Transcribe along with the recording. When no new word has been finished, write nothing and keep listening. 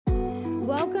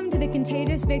Welcome to the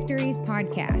Contagious Victories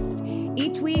podcast.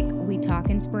 Each week, we talk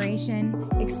inspiration,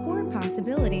 explore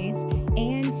possibilities,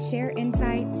 and share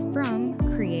insights from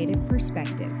creative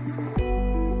perspectives.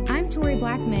 I'm Tori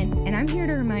Blackman, and I'm here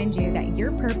to remind you that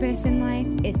your purpose in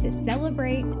life is to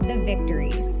celebrate the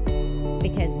victories,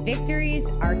 because victories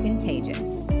are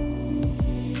contagious.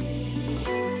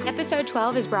 Episode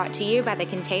 12 is brought to you by the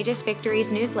Contagious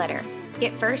Victories newsletter.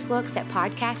 Get first looks at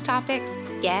podcast topics,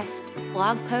 guests,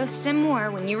 blog posts, and more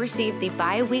when you receive the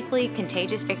bi-weekly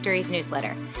Contagious Victories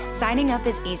newsletter. Signing up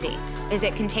is easy.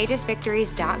 Visit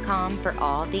contagiousvictories.com for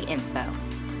all the info.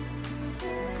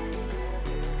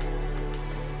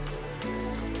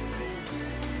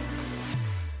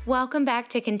 Welcome back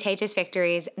to Contagious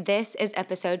Victories. This is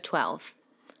episode 12.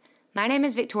 My name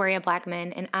is Victoria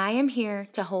Blackman, and I am here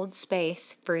to hold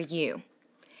space for you.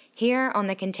 Here on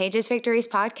the Contagious Victories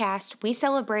podcast, we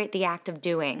celebrate the act of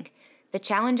doing, the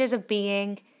challenges of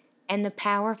being, and the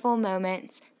powerful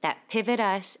moments that pivot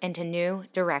us into new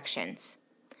directions.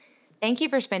 Thank you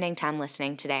for spending time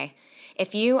listening today.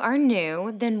 If you are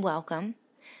new, then welcome.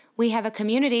 We have a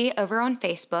community over on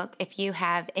Facebook if you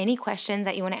have any questions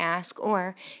that you want to ask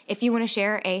or if you want to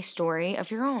share a story of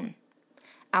your own.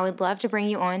 I would love to bring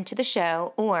you on to the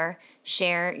show or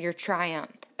share your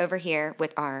triumph over here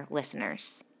with our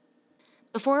listeners.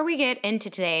 Before we get into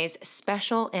today's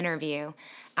special interview,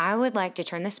 I would like to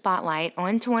turn the spotlight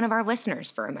onto one of our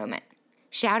listeners for a moment.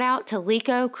 Shout out to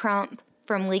Lico Crump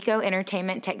from Lico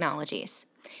Entertainment Technologies.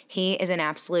 He is an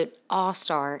absolute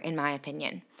all-star in my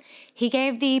opinion. He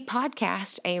gave the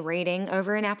podcast a rating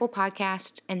over an Apple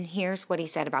Podcast, and here's what he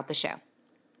said about the show.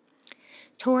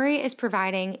 Tori is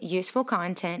providing useful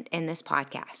content in this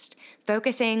podcast,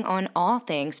 focusing on all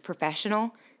things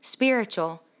professional,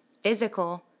 spiritual,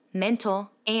 physical, mental,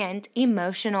 and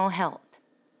emotional health.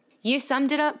 You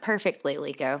summed it up perfectly,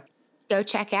 Lico. Go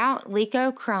check out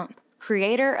Lico Crump,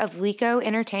 creator of Lico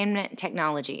Entertainment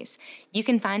Technologies. You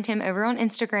can find him over on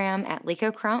Instagram at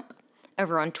Lico Crump,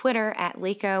 over on Twitter at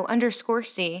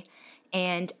Lico_C,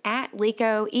 and at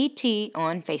LicoET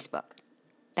on Facebook.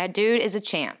 That dude is a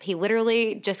champ. He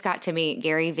literally just got to meet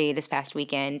Gary Vee this past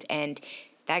weekend, and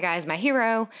that guy's my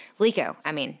hero.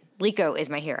 Lico is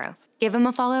my hero. Give him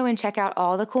a follow and check out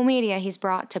all the cool media he's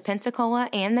brought to Pensacola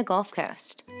and the Gulf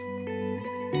Coast.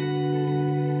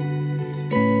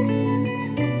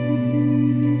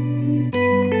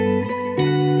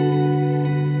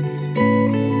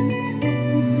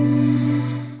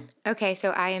 Okay,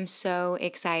 so I am so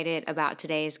excited about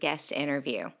today's guest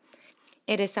interview.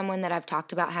 It is someone that I've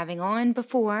talked about having on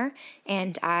before,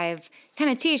 and I've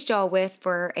kind of teased y'all with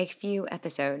for a few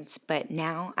episodes, but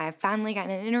now I've finally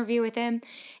gotten an interview with him,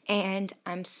 and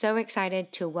I'm so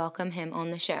excited to welcome him on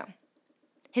the show.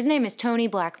 His name is Tony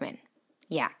Blackman.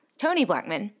 Yeah, Tony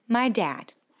Blackman, my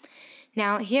dad.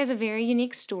 Now, he has a very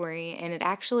unique story, and it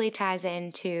actually ties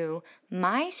into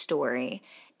my story,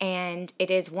 and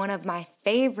it is one of my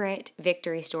favorite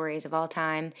victory stories of all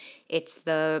time. It's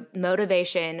the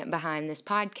motivation behind this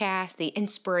podcast, the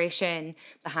inspiration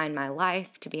behind my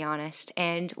life, to be honest,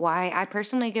 and why I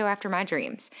personally go after my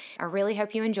dreams. I really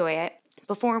hope you enjoy it.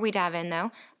 Before we dive in,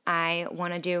 though, I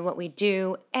want to do what we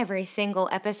do every single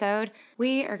episode.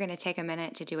 We are going to take a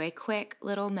minute to do a quick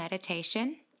little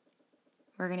meditation.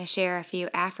 We're going to share a few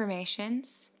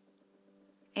affirmations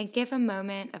and give a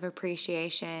moment of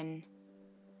appreciation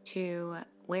to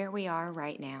where we are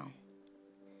right now.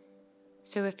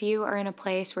 So if you are in a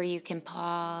place where you can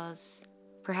pause,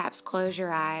 perhaps close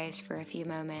your eyes for a few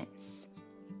moments,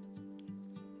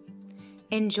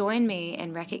 and join me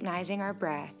in recognizing our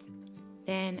breath,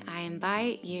 then I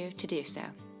invite you to do so.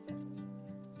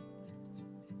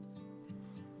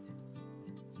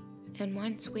 And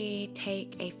once we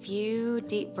take a few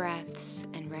deep breaths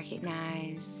and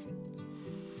recognize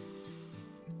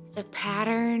the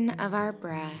pattern of our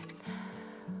breath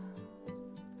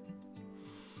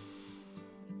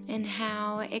and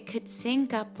how it could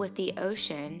sync up with the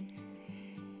ocean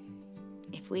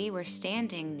if we were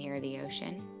standing near the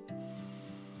ocean,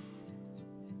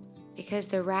 because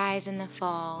the rise and the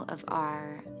fall of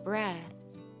our breath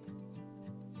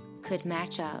could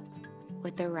match up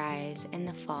with the rise and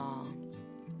the fall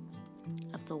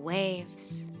of the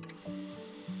waves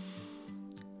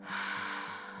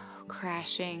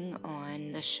crashing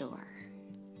on the shore.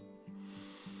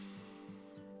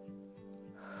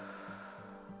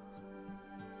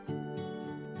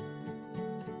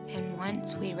 And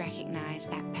once we recognize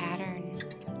that pattern,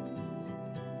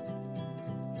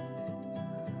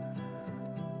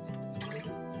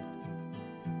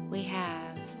 we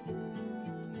have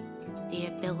the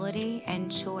ability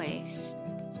and choice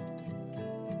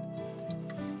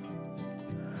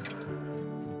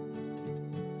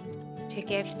to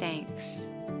give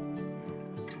thanks.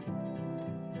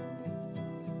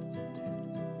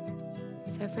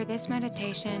 So for this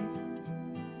meditation,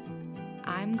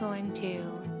 I'm going to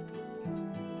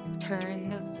turn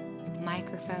the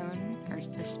microphone or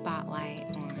the spotlight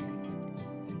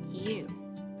on you.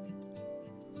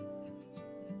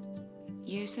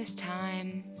 Use this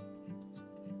time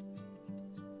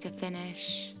to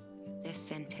finish this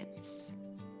sentence.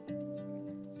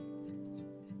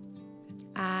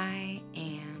 I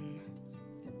am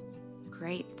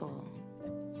grateful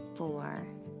for.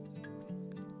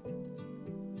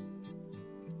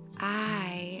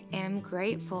 I am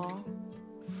grateful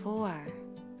for.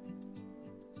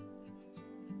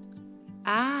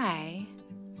 I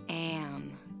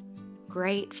am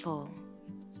grateful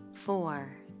for.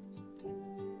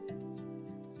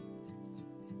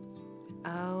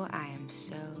 Oh, I am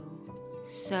so,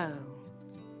 so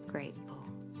grateful.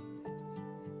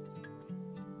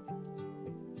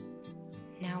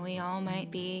 Now, we all might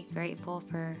be grateful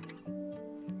for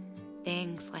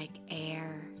things like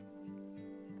air,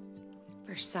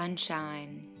 for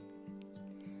sunshine,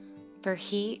 for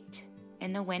heat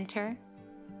in the winter,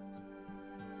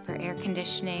 for air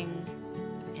conditioning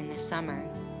in the summer.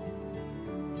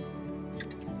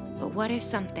 But what is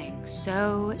something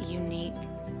so unique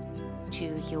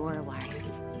to your life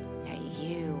that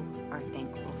you are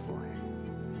thankful for?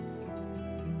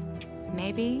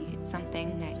 Maybe it's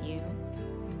something that you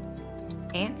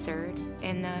answered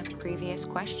in the previous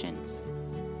questions.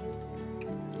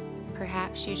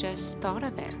 Perhaps you just thought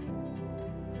of it.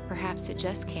 Perhaps it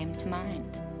just came to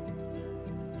mind.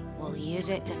 We'll use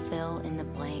it to fill in the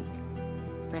blank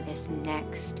for this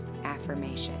next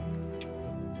affirmation.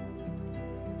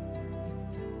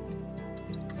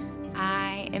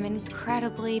 I am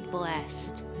incredibly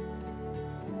blessed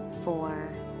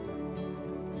for.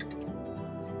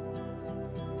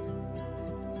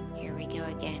 Here we go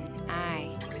again.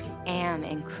 I am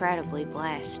incredibly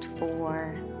blessed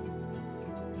for.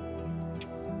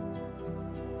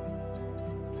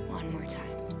 One more time.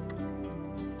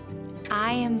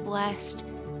 I am blessed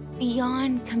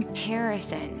beyond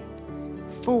comparison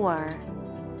for.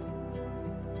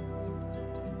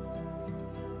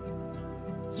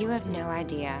 You have no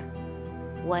idea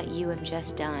what you have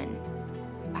just done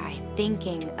by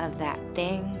thinking of that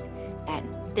thing that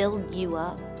filled you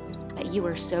up, that you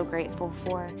are so grateful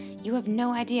for. You have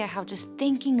no idea how just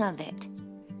thinking of it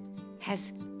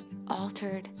has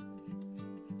altered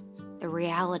the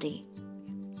reality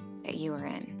that you are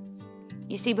in.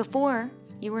 You see, before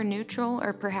you were neutral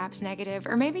or perhaps negative,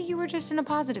 or maybe you were just in a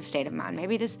positive state of mind.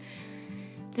 Maybe this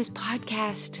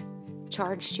podcast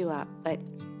charged you up, but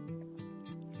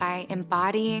by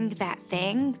embodying that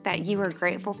thing that you were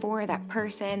grateful for, that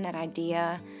person, that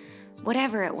idea,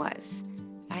 whatever it was,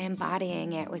 by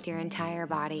embodying it with your entire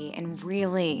body and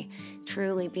really,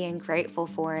 truly being grateful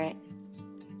for it,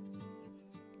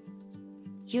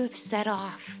 you have set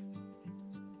off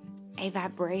a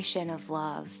vibration of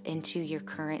love into your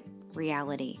current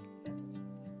reality.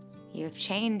 You have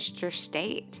changed your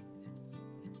state.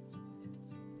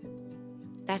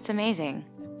 That's amazing.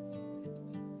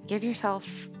 Give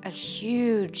yourself a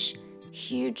huge,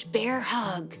 huge bear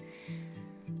hug.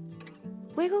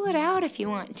 Wiggle it out if you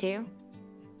want to.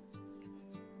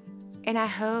 And I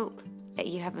hope that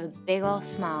you have a big old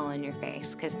smile on your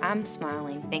face, because I'm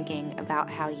smiling thinking about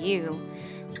how you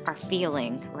are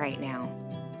feeling right now.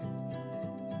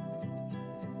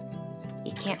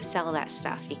 You can't sell that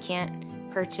stuff. You can't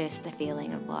purchase the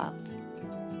feeling of love.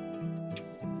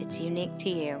 It's unique to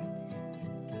you.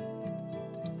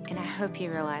 And I hope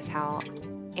you realize how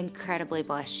incredibly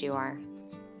blessed you are.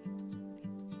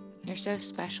 You're so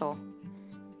special.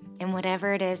 And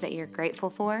whatever it is that you're grateful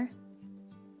for,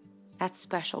 that's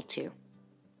special too.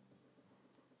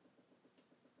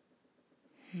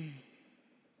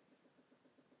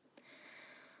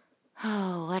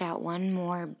 Oh, let out one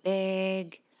more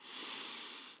big,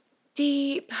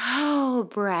 deep,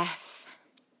 breath.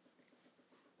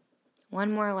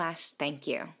 One more last thank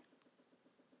you.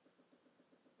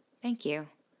 Thank you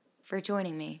for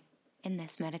joining me in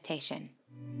this meditation.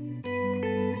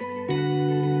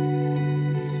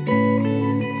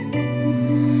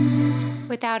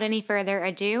 Without any further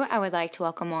ado, I would like to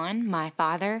welcome on my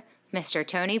father, Mr.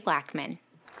 Tony Blackman.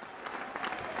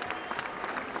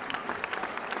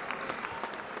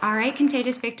 All right,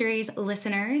 Contagious Victories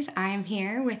listeners, I am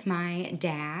here with my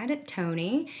dad,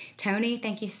 Tony. Tony,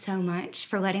 thank you so much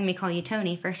for letting me call you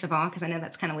Tony, first of all, because I know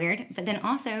that's kind of weird, but then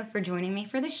also for joining me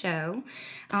for the show.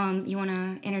 You want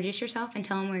to introduce yourself and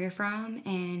tell them where you're from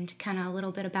and kind of a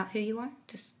little bit about who you are?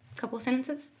 Just a couple of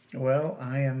sentences? Well,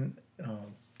 I am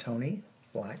Tony.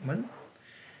 Blackman,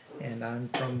 and I'm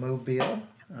from Mobile.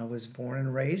 I was born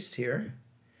and raised here.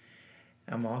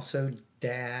 I'm also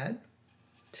dad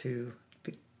to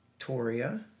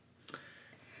Victoria.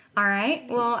 All right.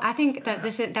 Well, I think that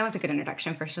that was a good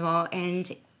introduction, first of all.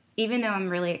 And even though I'm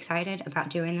really excited about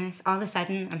doing this, all of a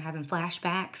sudden I'm having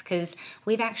flashbacks because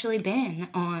we've actually been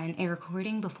on a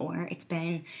recording before. It's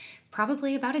been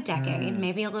probably about a decade,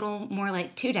 maybe a little more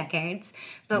like 2 decades.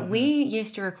 But we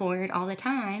used to record all the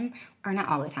time, or not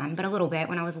all the time, but a little bit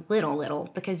when I was little,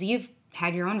 because you've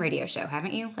had your own radio show,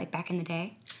 haven't you? Like back in the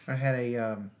day? I had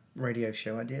a radio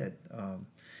show. I did.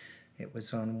 It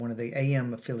was on one of the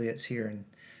AM affiliates here in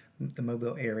the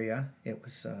Mobile area. It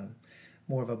was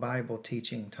more of a Bible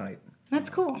teaching type That's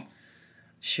cool.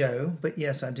 show. But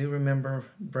yes, I do remember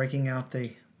breaking out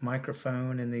the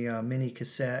microphone and the mini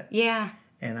cassette. Yeah.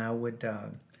 And I would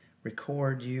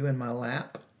record you in my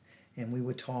lap, and we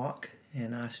would talk.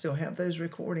 And I still have those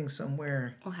recordings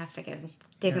somewhere. We'll have to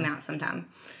dig them out sometime.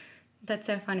 That's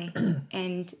so funny.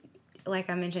 And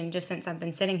like I mentioned, just since I've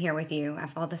been sitting here with you,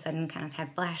 I've all of a sudden kind of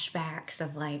had flashbacks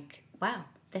of like, wow,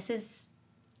 this is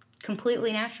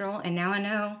completely natural, and now I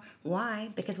know why,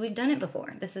 because we've done it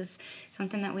before. This is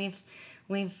something that we've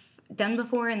done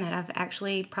before, and that I've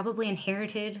actually probably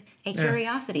inherited a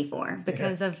curiosity for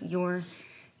because of your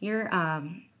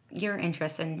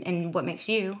interest and what makes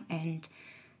you and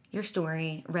your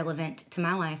story relevant to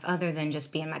my life, other than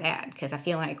just being my dad. Because I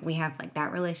feel like we have like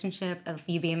that relationship of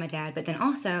you being my dad, but then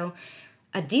also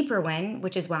a deeper one,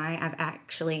 which is why I've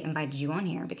actually invited you on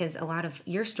here, because a lot of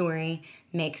your story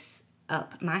makes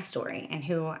up my story and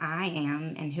who I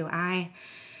am and who I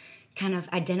kind of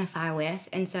identify with.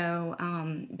 And so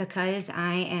because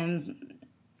I am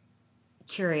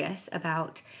curious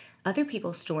about other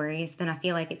people's stories, then I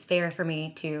feel like it's fair for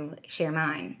me to share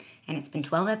mine. And it's been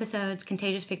 12 episodes,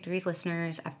 Contagious Victories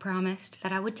listeners. I've promised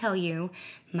that I would tell you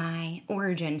my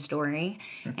origin story.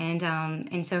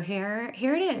 And so here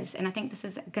it is. And I think this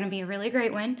is going to be a really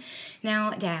great one.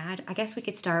 Now, Dad, I guess we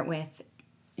could start with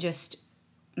just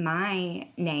my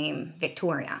name,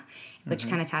 Victoria, which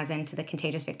kind of ties into the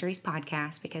Contagious Victories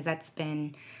podcast, because that's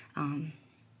been kind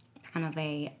of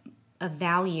a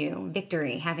value,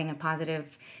 victory, having a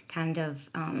positive kind of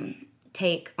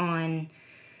take on,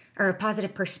 or a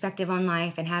positive perspective on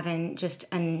life, and having just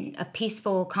a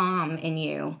peaceful calm in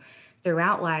you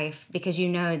throughout life, because you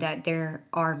know that there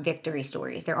are victory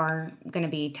stories. There are going to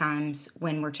be times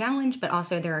when we're challenged, but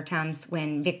also there are times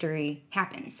when victory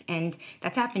happens. And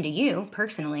that's happened to you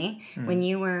personally when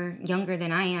you were younger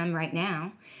than I am right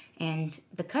now. And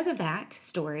because of that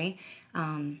story,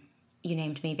 you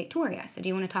named me Victoria. So do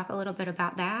you want to talk a little bit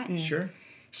about that and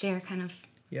share kind of...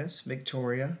 Yes,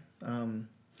 Victoria.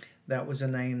 That was a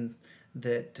name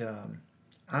that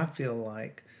I feel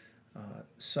like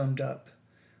summed up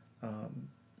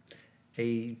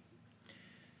a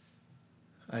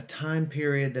time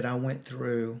period that I went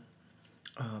through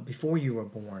before you were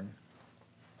born.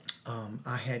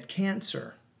 I had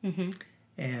cancer,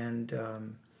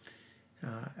 and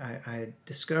I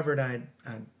discovered I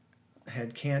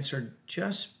had cancer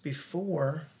just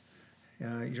before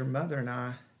your mother and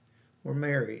I were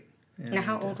married. And, now,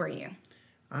 how old were you?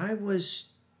 I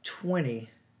was 20,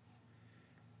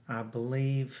 I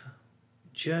believe.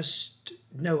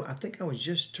 I think I was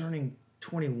just turning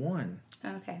 21.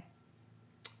 Okay.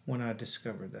 When I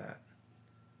discovered that.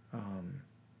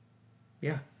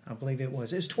 Yeah, I believe it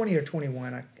was. It was 20 or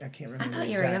 21. I can't remember. I thought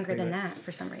you were younger than that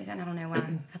for some reason. I don't know why.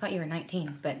 I thought you were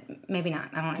 19, but maybe not.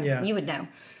 I don't know. Yeah. You would know.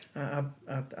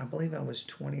 I believe I was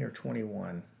 20 or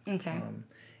 21. Okay.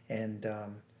 And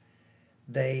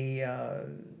they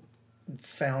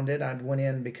found it. I went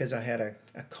in because I had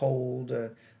a cold.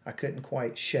 I couldn't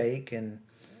quite shake, and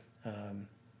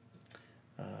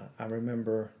I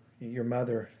remember your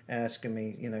mother asking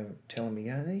me, telling me,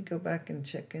 I need to go back and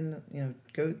check in,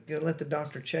 go let the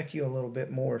doctor check you a little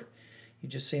bit more. You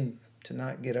just seem to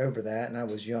not get over that. And I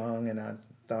was young, and I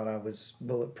thought I was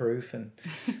bulletproof, and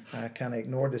I kind of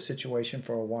ignored the situation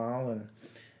for a while.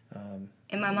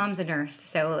 And my mom's a nurse,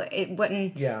 so it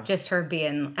wasn't just her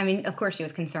being, I mean, of course she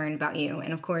was concerned about you,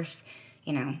 and of course,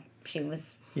 she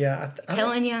was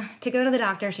telling you to go to the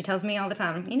doctor. She tells me all the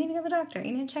time, you need to go to the doctor,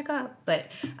 you need to check up. But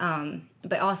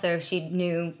also she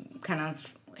knew kind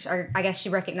of, or I guess she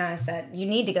recognized that you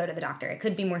need to go to the doctor. It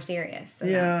could be more serious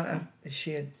than that. So.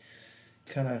 She had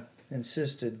kind of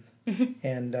insisted.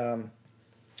 And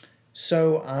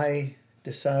so I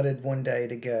decided one day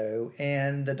to go,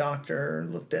 and the doctor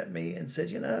looked at me and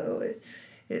said,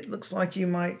 it looks like you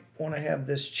might want to have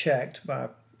this checked by,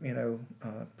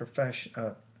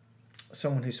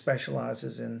 someone who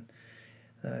specializes in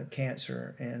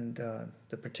cancer and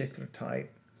the particular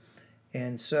type.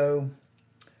 And so,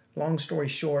 long story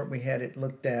short, we had it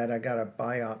looked at. I got a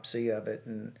biopsy of it,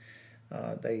 and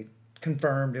they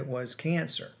confirmed it was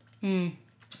cancer.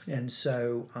 And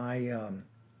so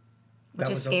which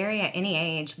is scary at any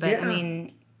age, but I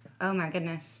mean, oh my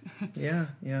goodness. Yeah.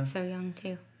 So young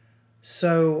too.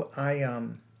 So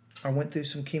I went through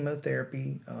some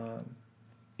chemotherapy.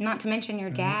 Not to mention your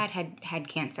dad had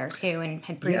cancer too, and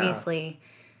had previously.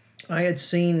 I had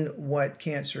seen what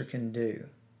cancer can do,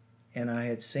 and I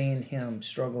had seen him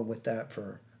struggle with that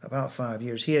for about 5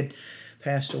 years. He had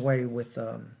passed away with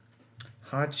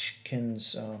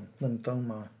Hodgkin's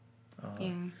lymphoma,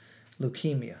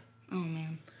 leukemia. Oh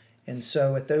man. And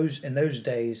so in those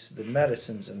days, the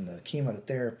medicines and the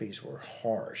chemotherapies were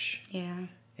harsh. Yeah.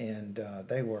 And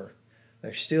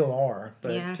they still are,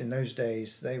 but in those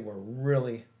days they were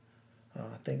really,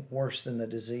 I think, worse than the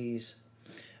disease.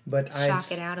 But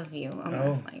shock it out of you,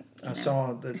 almost I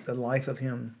saw the life of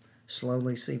him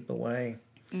slowly seep away,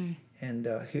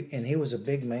 and he was a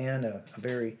big man, a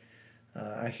very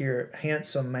I hear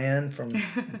handsome man from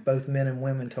both men and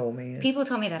women told me. People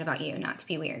told me that about you, not to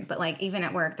be weird, but like even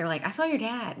at work, they're like, I saw your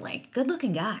dad, like good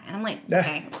looking guy, and I'm like,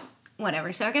 okay,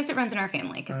 whatever. So I guess it runs in our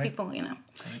family because people, you got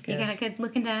a good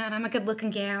looking dad, I'm a good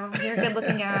looking gal, you're a good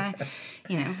looking guy,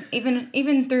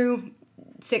 even through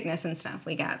sickness and stuff,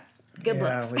 we got good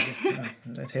looks.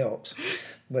 That helps,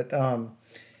 but I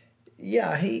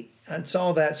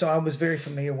saw that, so I was very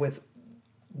familiar with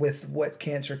what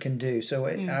cancer can do. So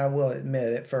I will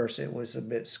admit, at first it was a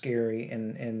bit scary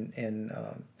and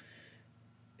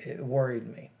it worried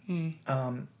me.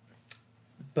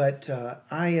 But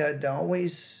I had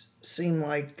always seemed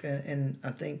like, and I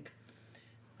think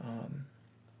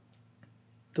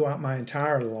throughout my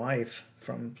entire life,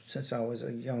 since I was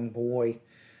a young boy,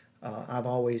 I've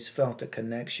always felt a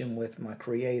connection with my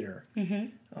Creator.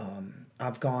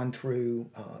 I've gone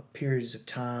through periods of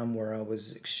time where I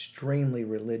was extremely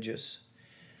religious,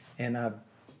 and I've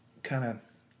kind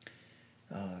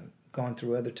of gone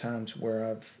through other times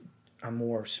where I'm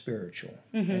more spiritual.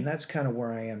 And that's kind of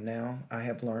where I am now. I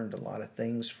have learned a lot of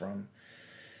things from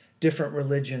different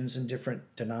religions and different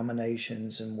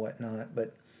denominations and whatnot,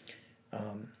 but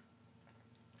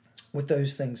with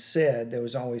those things said, there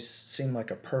was always seemed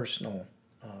like a personal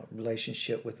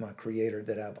relationship with my Creator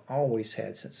that I've always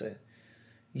had since a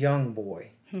young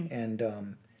boy.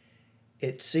 And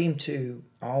it seemed to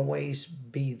always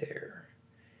be there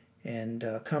and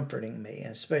comforting me,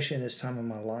 and especially in this time of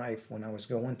my life when I was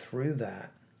going through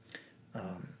that.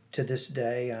 To this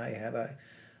day, I have a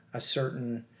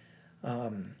certain,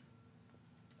 I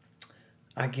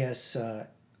guess,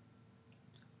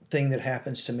 thing that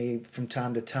happens to me from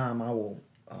time to time. I will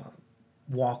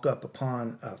walk up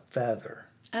upon a feather.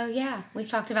 Oh yeah, we've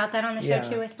talked about that on the show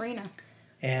too with Rena.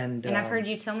 And I've heard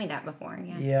you tell me that before.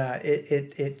 Yeah,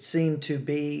 it seemed to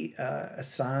be a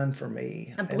sign for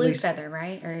me. A blue feather,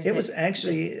 right? Or it was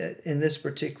actually in this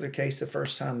particular case, the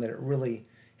first time that it really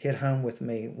hit home with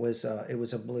me was it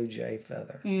was a blue jay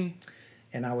feather.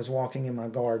 And I was walking in my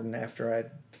garden after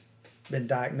I'd been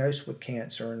diagnosed with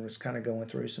cancer and was kind of going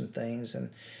through some things, and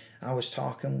I was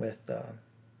talking with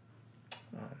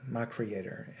my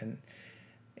Creator, and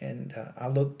I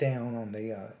looked down on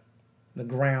the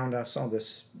ground. I saw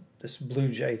this blue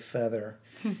jay feather,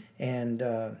 and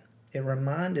it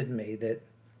reminded me that,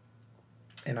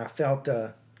 and I felt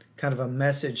kind of a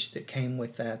message that came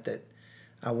with that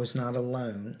I was not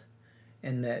alone,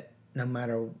 and that no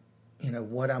matter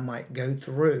what I might go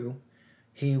through,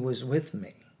 He was with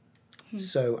me.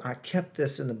 So I kept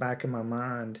this in the back of my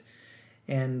mind,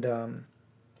 and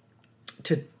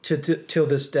till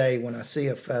this day, when I see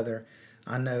a feather,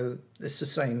 I know it's the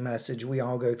same message. We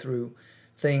all go through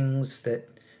things that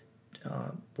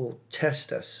will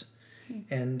test us,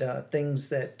 and things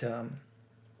that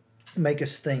make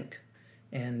us think.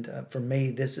 And for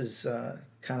me, this is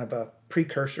kind of a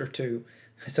precursor to,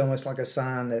 it's almost like a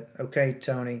sign that, okay,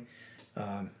 Tony,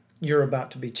 you're about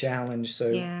to be challenged,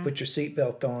 so put your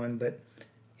seatbelt on, but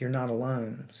you're not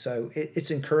alone. So it's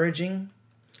encouraging.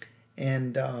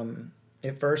 And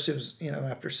at first it was,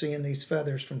 after seeing these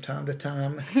feathers from time to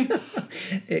time,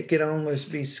 it could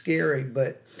almost be scary,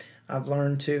 but I've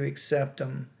learned to accept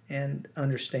them and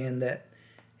understand that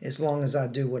as long as I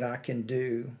do what I can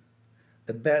do,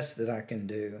 the best that I can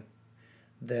do,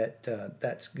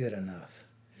 that's good enough.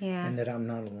 Yeah. And that I'm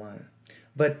not alone.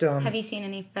 But have you seen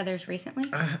any feathers recently?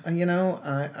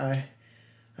 I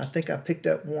think I picked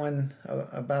up one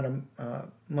about a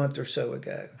month or so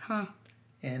ago.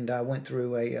 And I went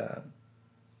through a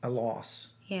loss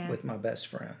with my best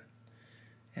friend,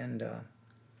 and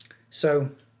so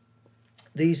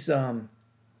these, I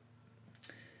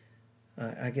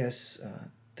guess,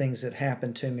 things that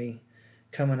happened to me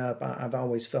coming up, I've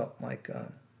always felt like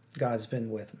God's been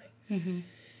with me. Mm-hmm.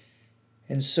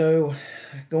 And so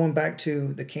going back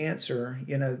to the cancer,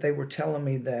 they were telling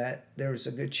me that there was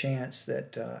a good chance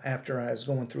that after I was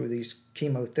going through these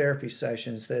chemotherapy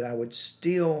sessions that I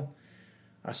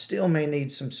still may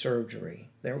need some surgery.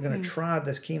 They were going to try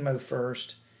this chemo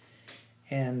first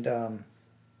and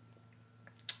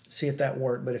see if that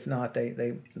worked. But if not,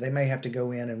 they may have to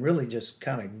go in and really just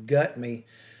kind of gut me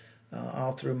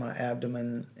all through my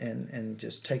abdomen and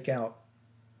just take out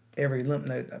every lymph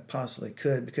node I possibly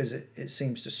could, because it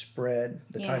seems to spread.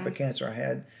 The type of cancer I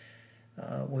had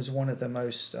was one of the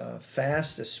most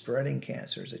fastest spreading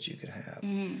cancers that you could have.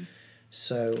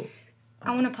 So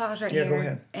I want to pause right go here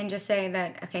ahead. and just say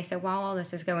that, okay, so while all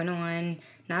this is going on,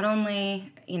 not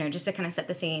only, just to kind of set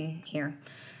the scene here,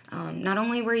 not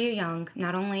only were you young,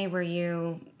 not only were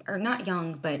you, or not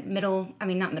young, but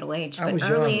not middle age, but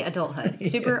early young. adulthood,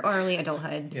 super early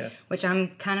adulthood, Yes. which I'm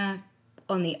kind of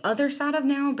on the other side of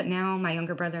now, but now my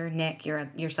younger brother, Nick,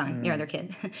 your son, your other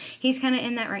kid, he's kind of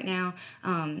in that right now.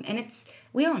 And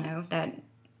we all know that,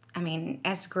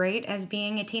 as great as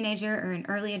being a teenager or an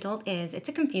early adult is, it's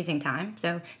a confusing time.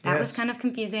 So that was kind of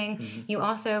confusing. Mm-hmm. You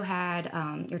also had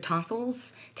your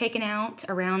tonsils taken out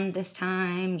around this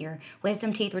time. Your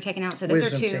wisdom teeth were taken out. So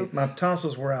those are two. Teeth. My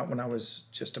tonsils were out when I was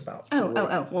just about.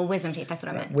 Well, wisdom teeth. That's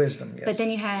what I meant. Wisdom, yes. But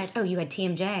then you had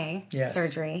TMJ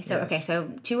surgery. So, okay,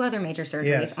 so two other major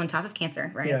surgeries on top of cancer,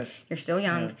 right? Yes. You're still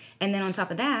young. Yeah. And then on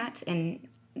top of that, and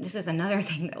this is another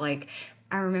thing that,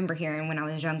 I remember hearing when I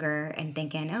was younger and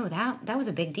thinking, oh, that was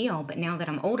a big deal. But now that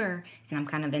I'm older and I'm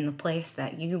kind of in the place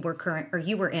that you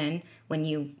were in when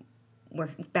you were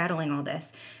battling all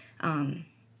this,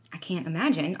 I can't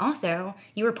imagine. Also,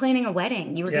 you were planning a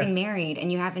wedding. You were getting married,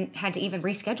 and you haven't had to even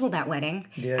reschedule that wedding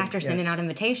after sending out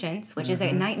invitations, which is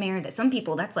a nightmare that some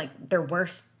people, that's like their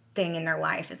worst thing in their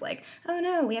life is like, oh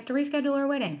no, we have to reschedule our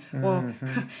wedding. Well,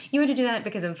 you had to do that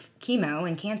because of chemo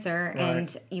and cancer,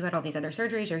 and you had all these other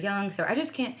surgeries. You're young, so I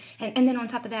just can't. And then on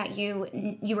top of that,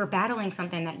 you were battling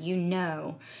something that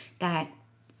that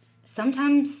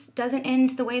sometimes doesn't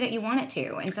end the way that you want it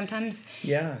to, and sometimes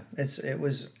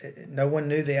no one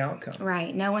knew the outcome.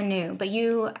 Right, no one knew, but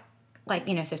you,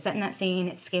 so setting that scene,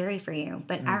 it's scary for you.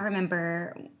 But I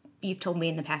remember, you've told me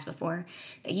in the past before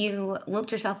that you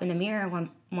looked yourself in the mirror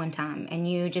one time and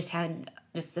you just had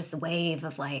this wave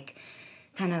of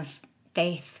kind of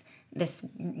faith, this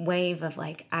wave of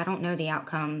I don't know the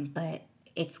outcome, but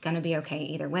it's going to be okay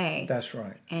either way. That's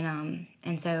right. And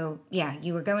so,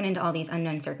 you were going into all these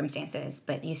unknown circumstances,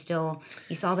 but you saw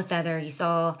the feather, you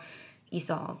saw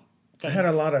faith. I had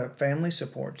a lot of family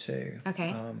support too.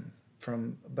 Okay.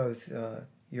 From both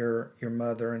your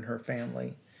mother and her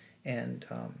family, and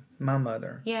my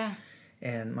mother,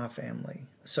 and my family.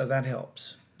 So that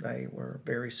helps. They were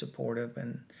very supportive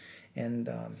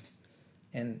and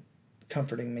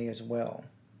comforting me as well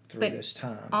through this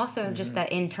time. Also, just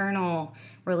that internal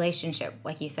relationship,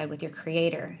 like you said, with your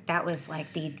Creator. That was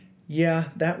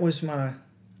that was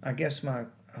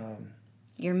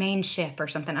your main ship or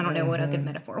something. I don't know what a good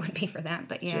metaphor would be for that,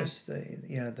 but just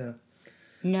the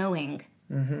knowing.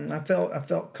 Mm-hmm. I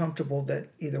felt comfortable that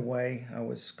either way I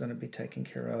was going to be taken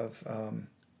care of,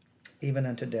 even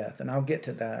unto death, and I'll get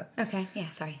to that. Okay. Yeah.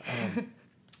 Sorry.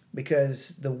 Because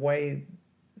the way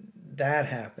that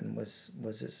happened was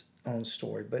its own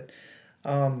story, but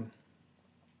I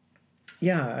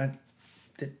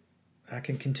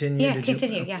can continue. Yeah.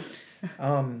 Continue. Yeah.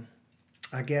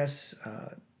 I guess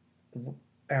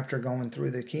after going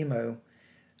through the chemo,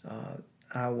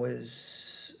 I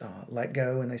was let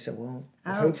go, and they said, well,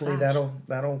 hopefully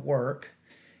that'll work.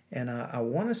 And I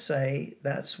want to say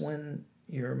that's when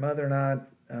your mother and I,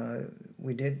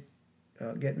 we did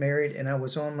get married, and I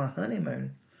was on my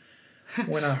honeymoon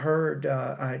when I heard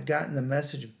I had gotten the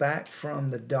message back from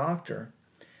the doctor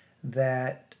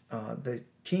that the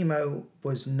chemo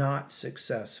was not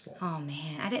successful. Oh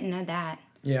man, I didn't know that.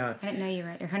 Yeah. I didn't know you were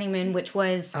at your honeymoon, which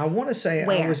was... I want to say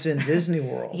where? I was in Disney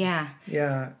World. Yeah.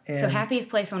 Yeah. And so happiest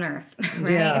place on earth,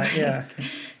 right? Yeah.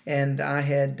 And I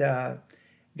had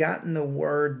gotten the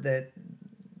word that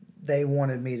they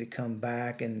wanted me to come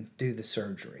back and do the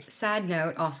surgery. Side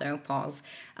note, also, pause.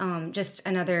 Just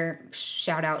another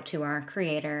shout out to our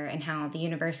Creator and how the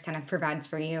universe kind of provides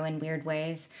for you in weird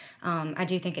ways. I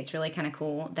do think it's really kind of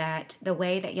cool that the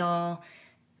way that y'all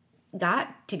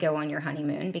got to go on your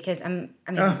honeymoon because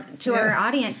our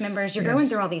audience members, you're going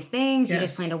through all these things. You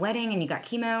just planned a wedding and you got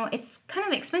chemo. It's kind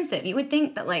of expensive. You would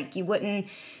think that like you wouldn't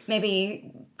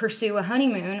maybe pursue a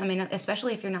honeymoon. I mean,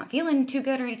 especially if you're not feeling too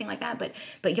good or anything like that.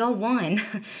 But y'all won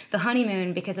the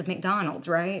honeymoon because of McDonald's,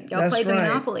 right? Y'all played the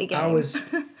Monopoly game. I was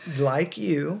like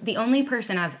you. The only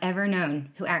person I've ever known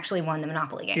who actually won the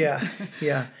Monopoly game.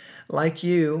 Yeah. Like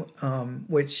you,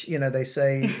 which, they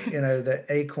say, the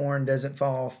acorn doesn't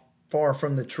fall far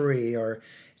from the tree or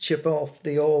chip off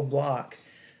the old block.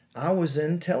 I was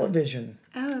in television.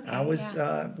 Oh, okay. I was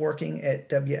working at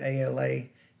WALA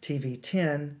TV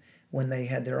 10 when they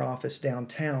had their office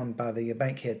downtown by the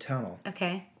Bankhead Tunnel.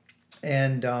 Okay.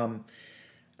 And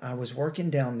I was working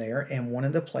down there, and one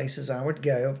of the places I would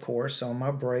go, of course, on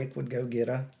my break, would go get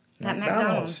a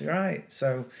McDonald's. Right.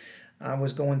 So I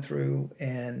was going through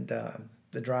and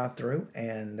the drive-through,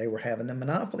 and they were having the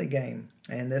Monopoly game.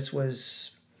 And this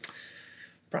was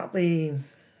probably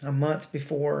a month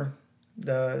before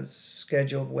the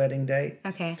scheduled wedding date.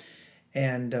 Okay.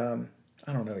 And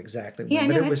I don't know exactly when,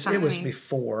 but it was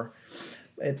before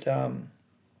it.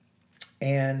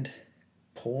 And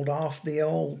pulled off the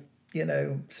old,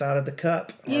 side of the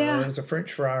cup. Yeah. Or it was a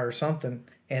French fry or something,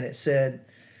 and it said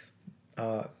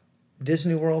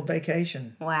Disney World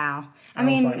Vacation. Wow. I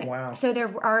was like, wow. So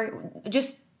there are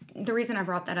just the reason I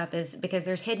brought that up is because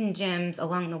there's hidden gems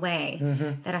along the way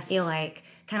that I feel like,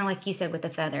 kind of like you said with the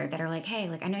feather, that are like, hey,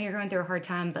 like I know you're going through a hard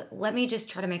time, but let me just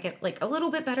try to make it like a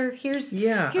little bit better. Here's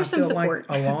some support.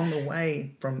 Like along the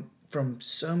way from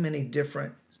so many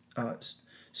different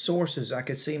sources, I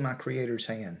could see my Creator's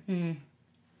hand.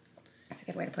 That's a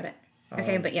good way to put it.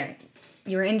 Okay, but yeah,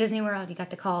 you were in Disney World. You got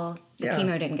the call. The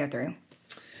chemo didn't go through.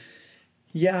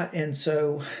 Yeah, and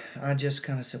so I just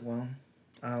kind of said, well,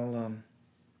 I'll.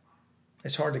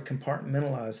 It's hard to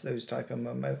compartmentalize those type of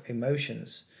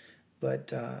emotions,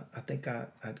 but I think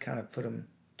I'd kind of put them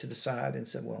to the side and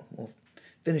said, well, we'll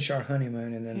finish our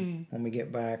honeymoon, and then when we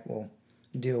get back, we'll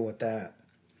deal with that.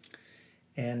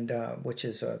 And which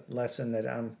is a lesson that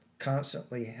I'm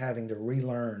constantly having to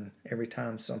relearn every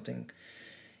time something,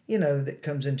 that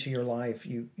comes into your life.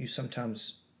 You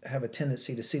sometimes have a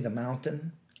tendency to see the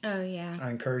mountain. Oh, yeah.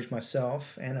 I encourage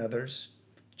myself and others,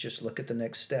 just look at the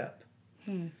next step,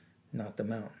 not the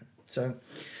mountain. So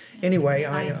anyway,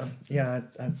 nice.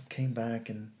 I came back,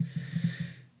 and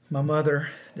my mother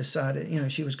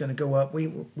decided, she was going to go up. We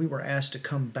were asked to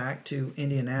come back to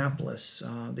Indianapolis,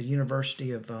 the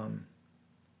University of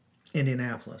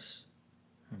Indianapolis,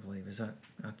 I believe.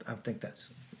 I think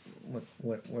that's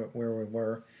where we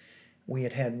were. We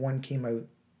had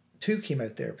two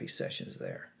chemotherapy sessions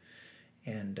there.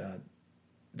 And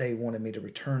they wanted me to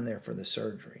return there for the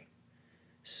surgery.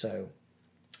 So.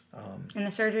 And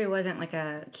the surgery wasn't like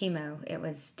a chemo; it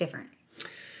was different.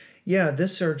 Yeah,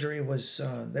 this surgery was.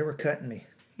 They were cutting me.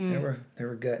 They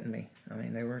were gutting me. I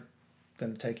mean, they were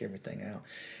going to take everything out.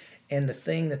 And the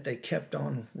thing that they kept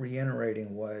on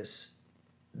reiterating was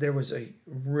there was a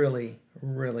really,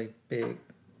 really big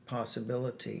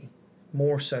possibility,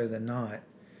 more so than not,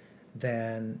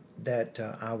 than that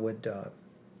I would.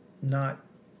 Not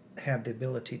have the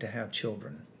ability to have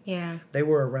children. Yeah. They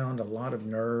were around a lot of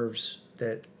nerves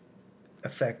that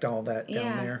affect all that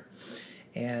down there.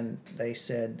 And they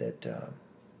said that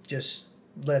just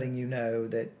letting you know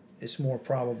that it's more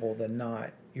probable than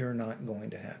not you're not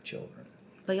going to have children.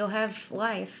 But you'll have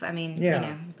life. I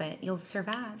mean, but you'll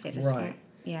survive. It just won't.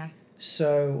 Yeah.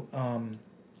 So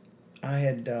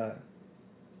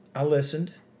I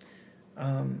listened,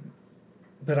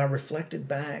 but I reflected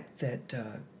back that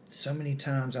so many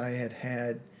times I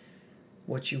had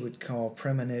what you would call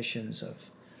premonitions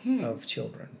of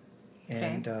children,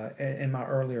 and in my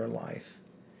earlier life,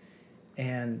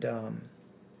 and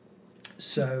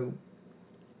so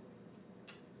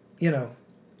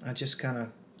I just kind of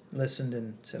listened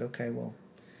and said, okay, well,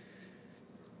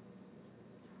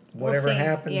 whatever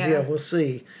happens, we'll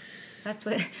see. That's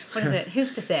what is it?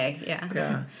 Who's to say?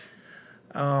 Yeah.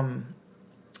 Yeah.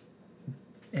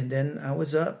 And then I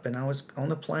was up and I was on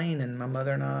the plane, and my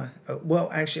mother and I,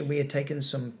 actually we had taken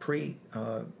some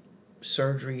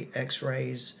surgery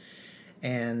x-rays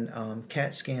and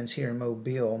CAT scans here in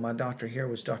Mobile. My doctor here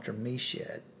was Dr.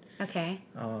 Meshed. Okay.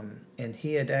 And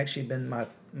he had actually been my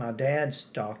dad's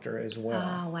doctor as well.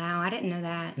 Oh, wow. I didn't know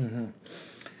that. Mm-hmm.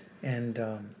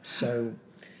 And so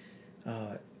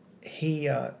he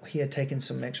had taken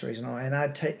some x-rays and all, and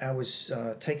I was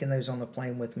taking those on the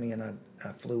plane with me, and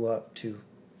I flew up to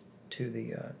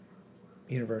the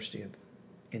University of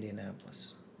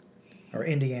Indianapolis, or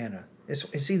Indiana.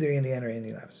 It's either Indiana or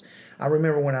Indianapolis. I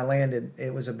remember when I landed,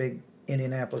 it was a big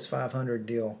Indianapolis 500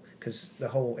 deal because the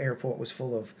whole airport was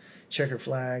full of checker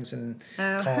flags and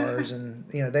cars, and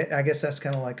I guess that's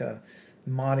kind of like a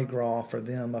Mardi Gras for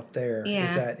them up there. Yeah.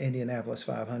 Is that Indianapolis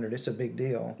 500? It's a big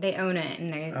deal. They own it,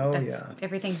 and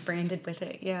everything's branded with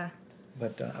it. Yeah.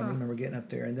 But I remember getting up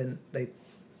there, and then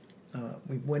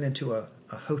we went into a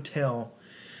hotel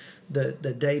the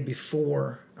day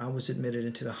before I was admitted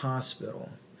into the hospital,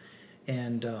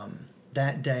 and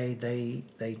that day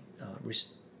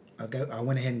I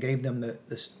went ahead and gave them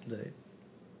the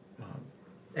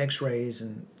X-rays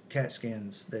and CAT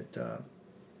scans that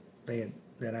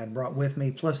that I'd brought with me.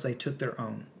 Plus, they took their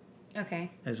own. Okay.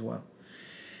 As well,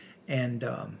 and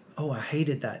I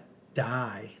hated that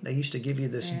dye. They used to give you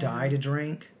this dye to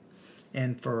drink,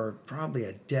 and for probably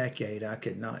a decade, I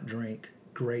could not drink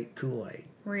grape Kool-Aid.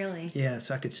 Really?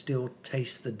 Yes, I could still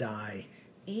taste the dye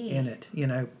in it,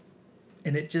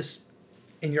 and it just,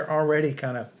 and you're already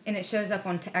kind of... And it shows up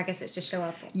on, I guess it's to show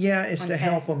up Yeah, it's to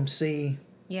help tests. them see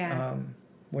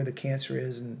where the cancer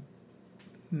is and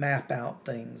map out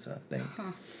things, I think.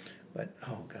 Huh. But,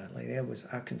 oh, God,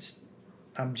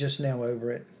 I'm just now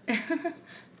over it.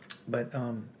 But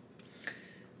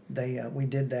we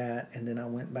did that, and then I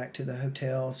went back to the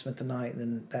hotel, spent the night, and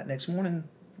then that next morning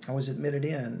I was admitted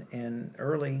in, and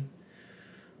early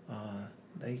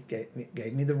they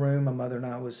gave me the room. My mother and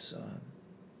I was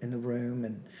in the room,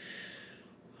 and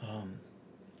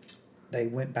they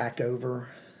went back over,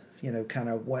 kind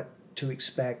of what to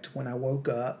expect when I woke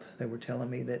up. They were telling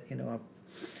me that, I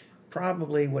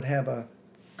probably would have a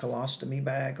colostomy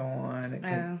bag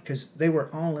on, because they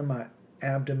were all in my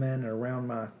abdomen and around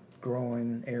my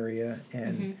groin area,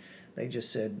 and they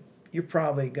just said, you're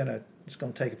probably it's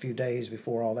going to take a few days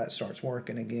before all that starts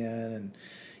working again,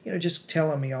 and just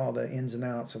telling me all the ins and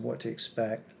outs of what to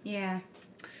expect. Yeah.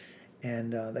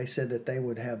 And they said that they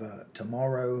would have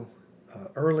tomorrow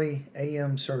early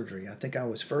a.m. surgery. I think I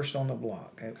was first on the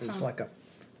block. It was like a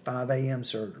 5 a.m.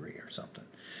 surgery or something.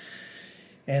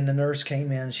 And the nurse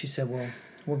came in, she said, well,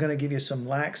 we're going to give you some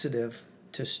laxative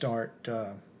to start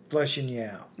flushing you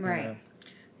out. Right.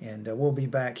 And we'll be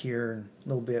back here in a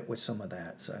little bit with some of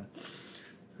that. So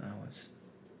I was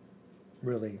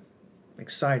really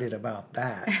excited about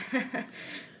that.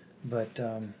 But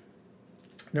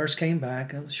nurse came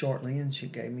back shortly, and she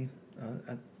gave me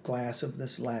a glass of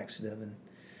this laxative and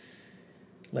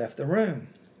left the room.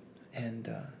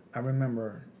 And I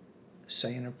remember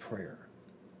saying a prayer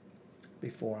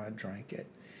before I drank it.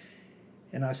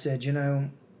 And I said,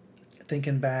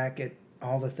 thinking back at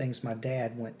all the things my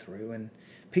dad went through and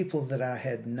people that I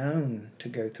had known to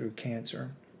go through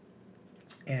cancer,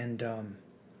 and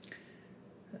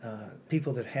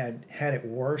people that had it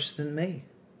worse than me.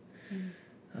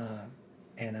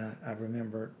 And I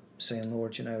remember saying,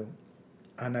 Lord,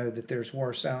 I know that there's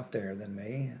worse out there than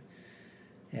me.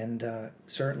 And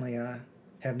certainly I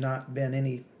have not been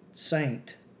any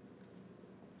saint.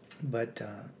 But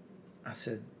I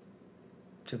said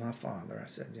to my father, I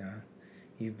said,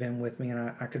 you've been with me.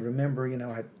 And I could remember,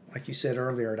 like you said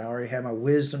earlier, I already had my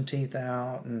wisdom teeth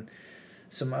out and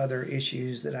some other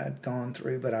issues that I'd gone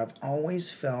through. But I've always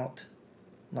felt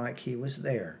like he was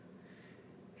there.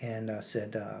 And I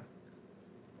said,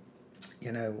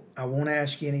 I won't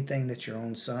ask you anything that your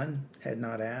own son had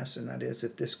not asked, and that is,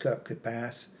 if this cup could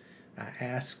pass, I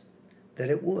ask that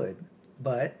it would.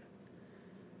 But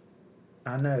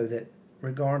I know that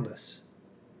regardless,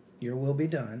 your will be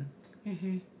done.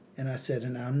 Mm-hmm. And I said,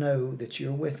 and I know that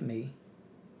you're with me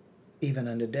even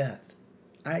unto death.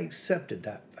 I accepted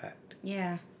that fact.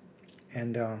 Yeah.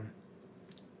 And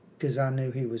because I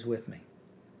knew he was with me.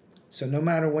 So no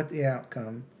matter what the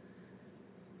outcome,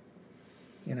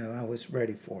 I was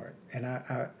ready for it. And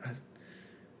I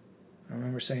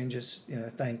remember saying just,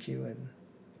 thank you and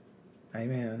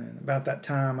amen. And about that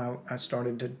time, I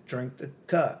started to drink the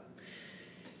cup.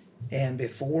 And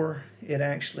before it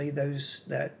actually,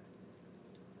 that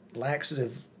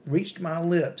laxative reached my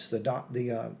lips,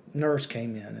 the nurse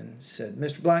came in and said,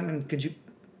 Mr. Blackman,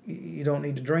 you don't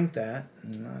need to drink that.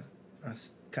 And I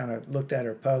kind of looked at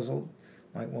her puzzled,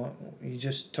 like, well, you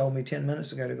just told me 10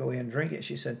 minutes ago to go ahead and drink it.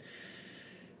 She said,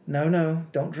 no,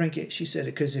 don't drink it. She said,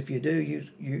 because if you do,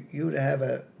 you would have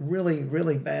a really,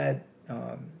 really bad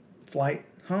flight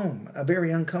home, a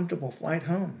very uncomfortable flight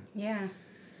home. Yeah.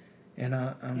 And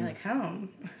you're like, home?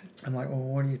 I'm like, well,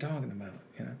 what are you talking about?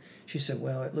 She said,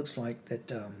 well, it looks like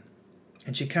that,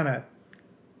 and she kind of,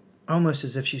 almost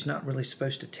as if she's not really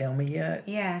supposed to tell me yet.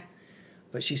 Yeah.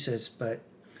 But she said,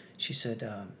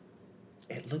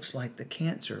 it looks like the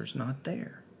cancer's not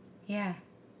there. Yeah.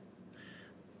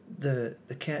 The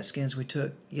CAT scans we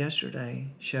took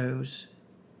yesterday shows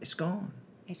it's gone.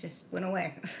 It just went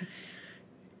away.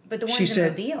 But the she ones in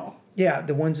said, Mobile. yeah,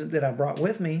 the ones that I brought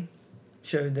with me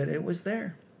showed that it was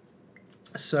there.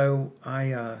 So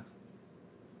I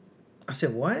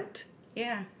said, what?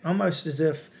 Yeah. Almost as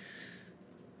if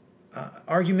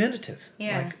argumentative.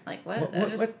 Yeah. Like what? That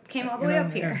just came all the way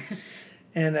up here.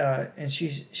 And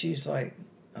she's like,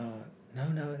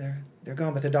 no, they're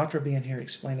gone. But the doctor will be in here to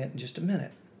explain it in just a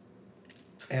minute.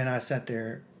 And I sat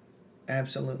there,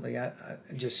 absolutely, I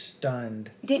just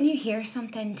stunned. Didn't you hear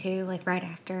something too, like right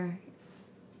after,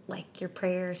 like your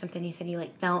prayer or something? You said you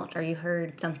like felt or you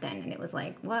heard something, and it was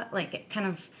like what? Like it kind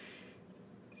of.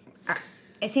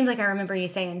 It seems like I remember you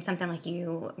saying something like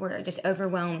you were just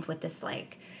overwhelmed with this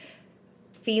like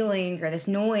feeling or this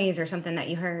noise or something that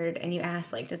you heard, and you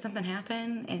asked like, did something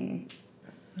happen? And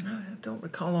I don't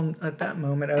recall them at that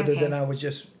moment, other than I was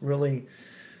just really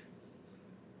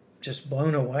just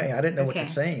blown away. I didn't know what to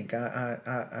think.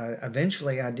 I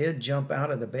eventually I did jump out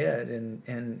of the bed,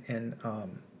 and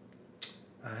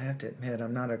I have to admit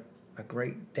I'm not a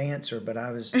great dancer, but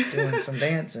I was doing some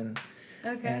dancing.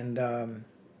 Okay. And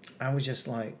I was just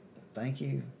like, thank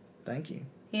you.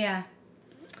 Yeah.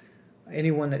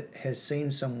 Anyone that has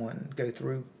seen someone go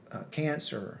through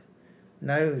cancer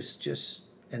knows just,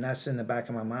 and that's in the back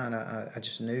of my mind, I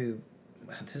just knew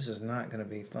this is not going to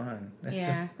be fun. This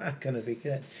is not going to be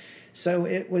good. So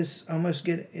it was almost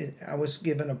good. I was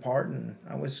given a pardon.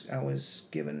 I was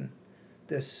given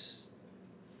this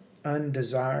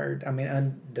undesired,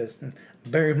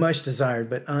 very much desired,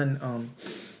 but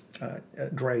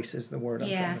grace is the word I'm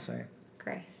trying to say.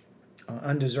 Grace.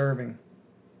 Undeserving,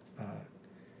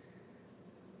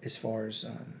 as far as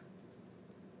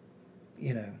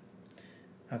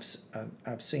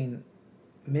I've seen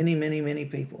many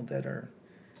people that are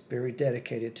very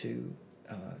dedicated to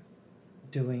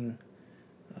doing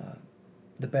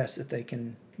the best that they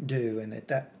can do, and at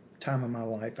that time of my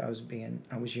life, I was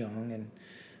young and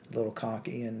a little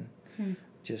cocky and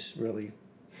just really,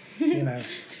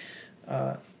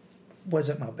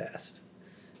 wasn't my best.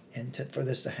 And for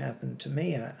this to happen to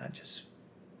me,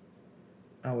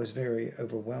 I was very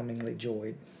overwhelmingly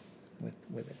joyed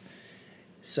with it.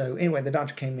 So anyway, the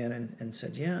doctor came in and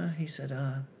said, he said,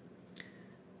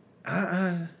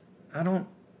 I don't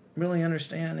really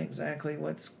understand exactly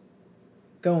what's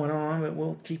going on, but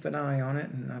we'll keep an eye on it.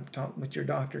 And I've talked with your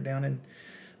doctor down in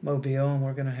Mobile, and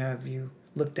we're going to have you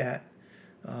looked at,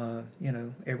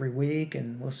 every week,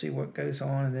 and we'll see what goes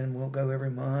on, and then we'll go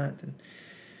every month and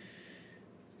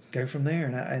go from there.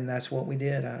 And that's what we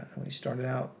did. We started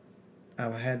out, I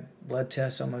had blood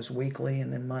tests almost weekly,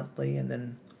 and then monthly, and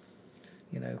then,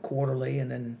 quarterly, and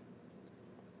then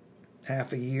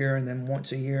half a year, and then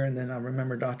once a year. And then I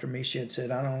remember Dr. Misha had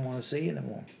said, I don't want to see you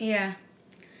anymore. Yeah.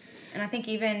 And I think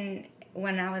even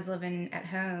when I was living at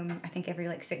home, I think every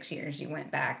 6 years you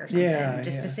went back or something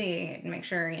to see and make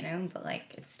sure, but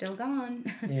it's still gone.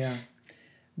 Yeah.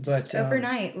 But just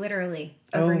overnight, literally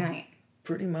overnight.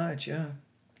 Pretty much, yeah.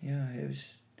 Yeah, it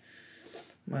was,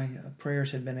 my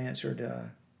prayers had been answered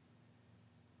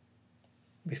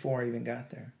before I even got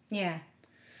there. Yeah.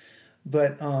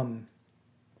 But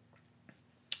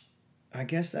I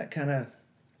guess that kind of,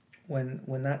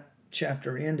 when that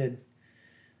chapter ended,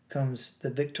 comes the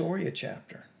Victoria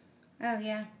chapter. Oh,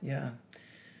 yeah. Yeah.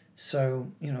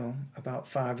 So, about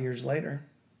 5 years later,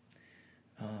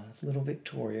 little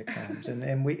Victoria comes. and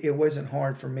it wasn't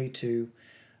hard for me to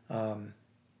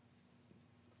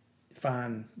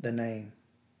find the name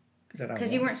that I wanted.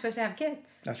 Because you weren't supposed to have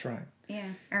kids. That's right.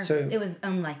 Yeah. Or so, it was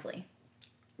unlikely.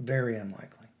 Very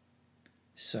unlikely.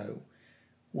 So,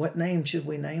 what name should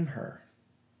we name her?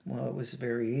 Well, it was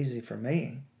very easy for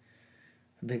me.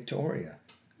 Victoria.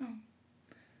 Oh.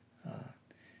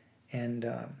 And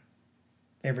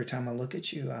every time I look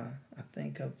at you, I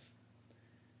think of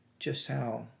just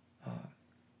how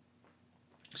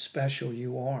special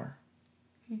you are.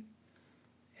 Mm-hmm.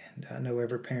 And I know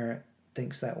every parent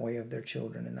thinks that way of their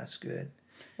children, and that's good.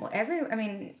 Well,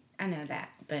 I know that,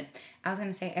 but I was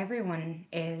going to say everyone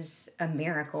is a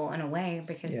miracle in a way,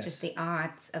 because just the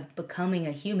odds of becoming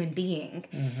a human being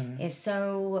is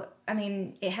so,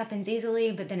 it happens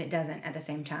easily, but then it doesn't at the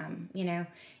same time,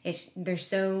 there's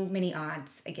so many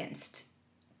odds against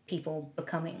people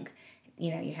becoming,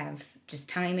 you have just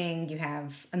timing, you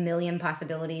have a million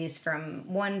possibilities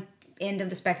from one end of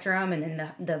the spectrum, and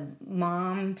then the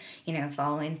mom,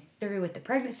 following through with the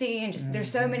pregnancy, and just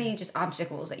there's so many just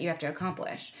obstacles that you have to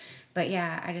accomplish. But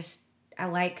yeah, I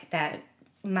like that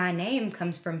my name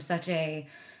comes from such a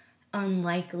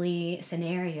unlikely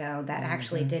scenario that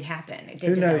actually did happen. It did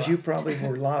Who develop. knows? You probably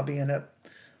were lobbying up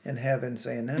in heaven,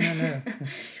 saying, "No,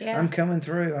 Yeah. I'm coming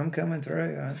through.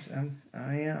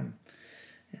 I am."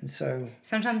 And so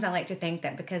sometimes I like to think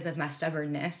that because of my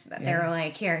stubbornness, that they were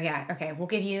like, here, yeah, okay, we'll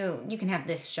give you, you can have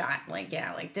this shot. Like,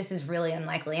 yeah, like this is really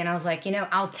unlikely. And I was like,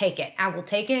 I'll take it. I will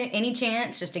take it any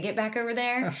chance just to get back over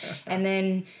there. And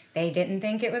then they didn't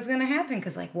think it was going to happen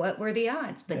because, like, what were the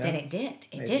odds? But then it did.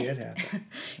 It did happen.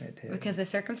 It did. Because the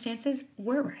circumstances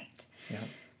were right. Yeah.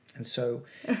 And so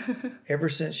ever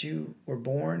since you were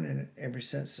born and ever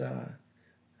since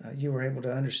you were able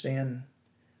to understand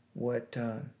what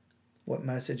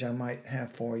message I might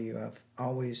have for you, I've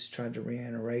always tried to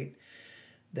reiterate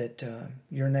that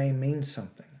your name means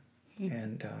something,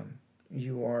 and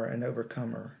you are an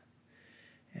overcomer,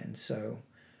 and so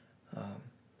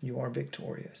you are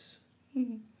victorious.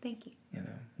 Thank you.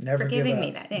 Never for give giving up.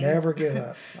 me that name. Never give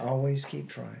up. Always keep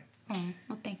trying. Oh,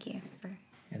 well, thank you.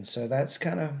 And so that's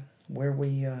kind of where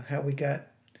we how we got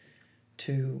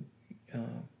to,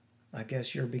 I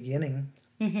guess, your beginning.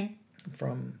 Mm-hmm.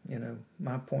 From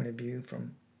my point of view,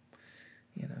 from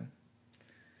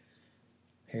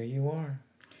here you are.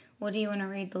 Well, do you want to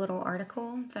read the little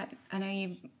article that I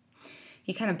know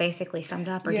you kind of basically summed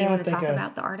up, or do you want to talk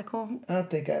about the article? I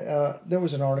think there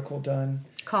was an article done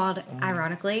called,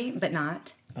 ironically but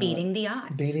not, Beating the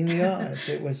Odds. Beating the Odds.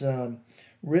 It was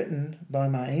written by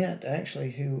my aunt,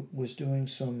 actually, who was doing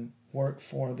some work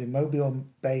for the Mobile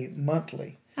Bay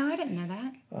Monthly. Oh, I didn't know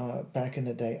that. Back in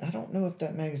the day. I don't know if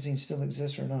that magazine still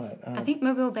exists or not. I think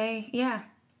Mobile Bay, yeah.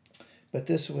 But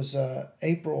this was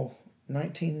April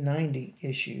 1990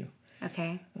 issue.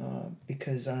 Okay.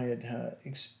 Because I had,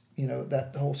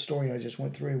 that whole story I just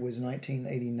went through was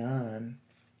 1989.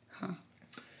 Huh.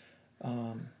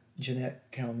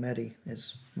 Jeanette Calmetti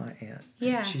is my aunt.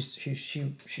 Yeah.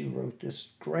 She wrote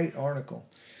this great article.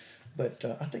 But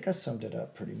I think I summed it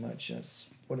up pretty much. That's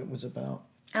what it was about.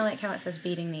 I like how it says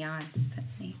beating the odds.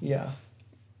 That's neat. Yeah.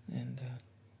 And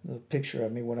the picture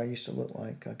of me, what I used to look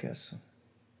like, I guess,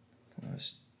 when I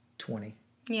was 20.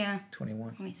 Yeah. 21.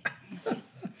 Let me see.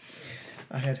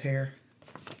 I had hair.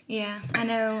 Yeah. I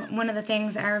know one of the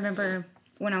things I remember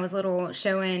when I was little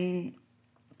showing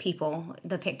people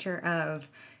the picture of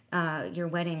your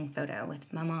wedding photo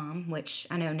with my mom, which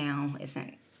I know now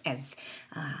isn't as,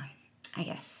 I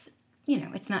guess...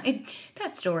 it's not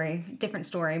that story, different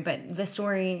story, but the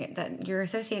story that you're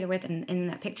associated with in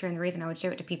that picture, and the reason I would show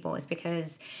it to people is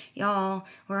because y'all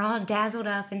were all dazzled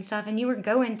up and stuff, and you were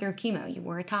going through chemo. You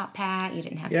wore a top hat, you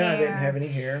didn't have hair. Yeah, I didn't have any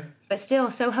hair. But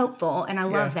still so hopeful, and I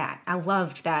love that. I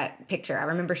loved that picture. I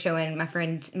remember showing my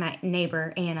friend, my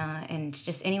neighbor, Anna, and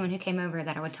just anyone who came over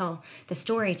that I would tell the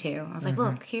story to. I was like,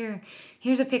 look,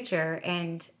 here's a picture,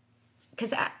 and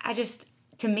because I just,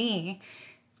 to me...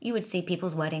 you would see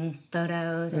people's wedding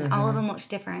photos, and all of them looked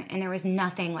different, and there was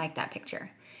nothing like that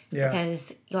picture. Yeah.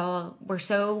 Because y'all were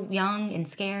so young and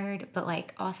scared, but,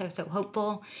 like, also so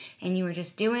hopeful, and you were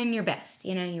just doing your best,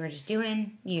 you were just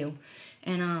doing you.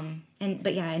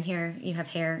 But yeah, and here you have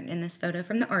hair in this photo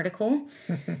from the article.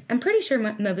 I'm pretty sure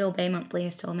Mobile Bay Monthly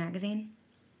is still a magazine.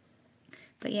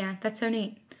 But yeah, that's so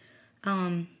neat.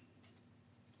 And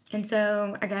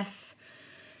so I guess...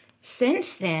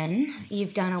 since then,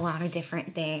 you've done a lot of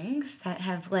different things that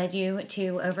have led you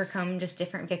to overcome just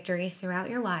different victories throughout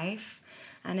your life.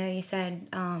 I know you said,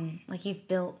 you've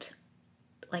built,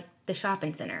 the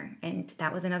shopping center, and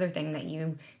that was another thing that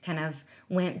you kind of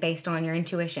went based on your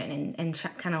intuition and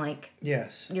kind of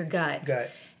yes, your gut.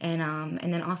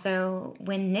 And then also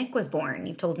when Nick was born,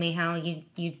 you've told me how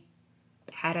you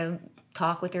had a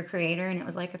talk with your creator, and it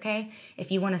was like, okay, if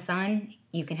you want a son,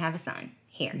 you can have a son.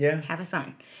 Here, have a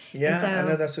son. Yeah, so, I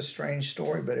know that's a strange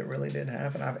story, but it really did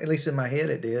happen. At least in my head,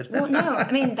 it did. Well, no,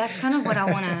 I mean, that's kind of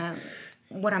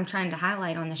what I'm trying to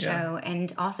highlight on the show,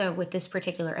 and also with this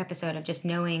particular episode of just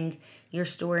knowing your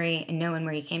story and knowing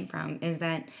where you came from, is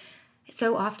that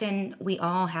so often we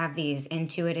all have these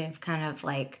intuitive kind of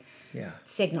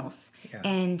signals. Yeah.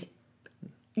 And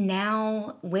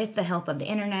now with the help of the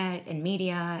internet and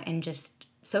media and just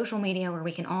social media, where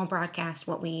we can all broadcast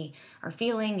what we are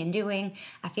feeling and doing,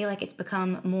 I feel like it's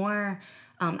become more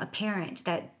apparent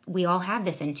that we all have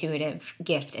this intuitive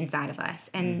gift inside of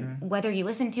us. And whether you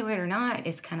listen to it or not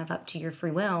is kind of up to your free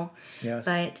will. Yes.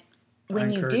 But when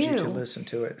you do, I encourage you to listen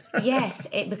to it. Yes,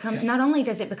 it becomes, not only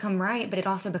does it become right, but it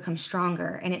also becomes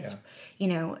stronger. And it's,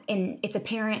 and it's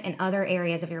apparent in other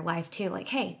areas of your life too. Like,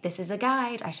 hey, this is a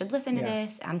guide. I should listen to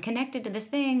this. I'm connected to this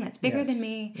thing that's bigger than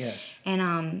me. Yes.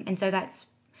 And so that's,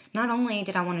 not only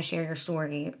did I want to share your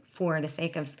story for the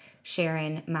sake of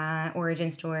sharing my origin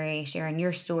story, sharing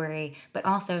your story, but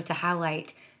also to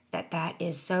highlight that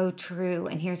is so true.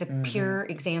 And here's a pure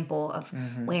example of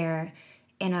where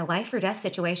in a life or death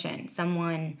situation,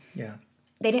 someone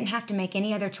they didn't have to make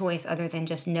any other choice other than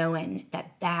just knowing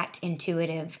that that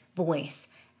intuitive voice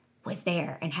was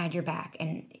there and had your back,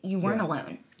 and you weren't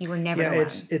alone. You were never alone.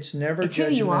 It's never it's judgmental.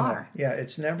 Who you are. Yeah,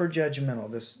 it's never judgmental.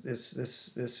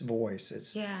 This voice.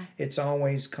 It's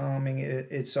always calming.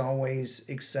 It's always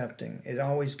accepting. It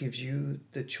always gives you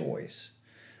the choice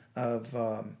of,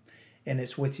 and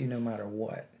it's with you no matter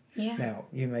what. Yeah. Now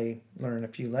you may learn a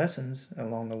few lessons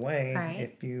along the way right.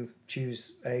 if you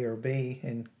choose A or B,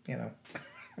 and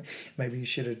maybe you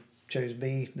should have chose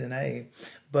B than A,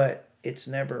 but it's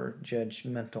never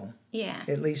judgmental. Yeah.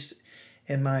 At least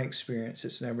in my experience,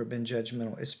 it's never been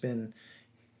judgmental. It's been,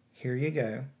 here you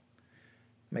go,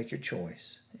 make your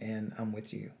choice, and I'm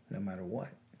with you no matter what.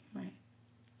 Right.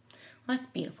 Well, that's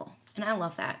beautiful, and I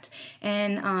love that.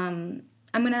 And I'm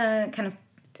going to kind of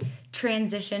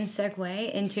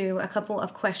segue into a couple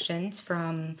of questions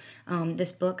from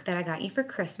this book that I got you for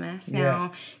Christmas.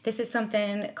 Now, this is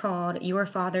something called Your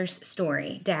Father's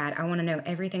Story. Dad, I want to know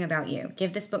everything about you.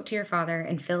 Give this book to your father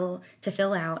and fill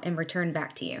out and return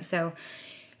back to you. So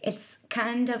it's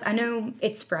kind of, I know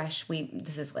it's fresh.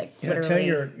 This is like literally. Tell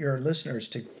your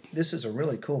listeners this is a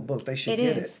really cool book. They should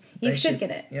get it. You should get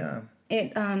it. Yeah.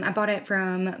 I bought it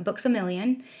from Books A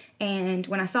Million, and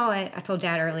when I saw it, I told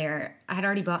Dad earlier, I had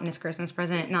already bought his Christmas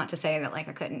present, not to say that like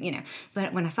I couldn't,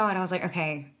 but when I saw it, I was like,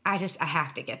 okay, I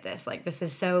have to get this. Like, this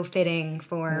is so fitting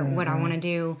for what I want to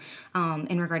do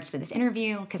in regards to this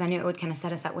interview, because I knew it would kind of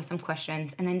set us up with some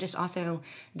questions, and then just also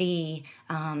the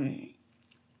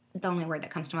only word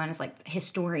that comes to mind is like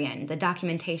historian, the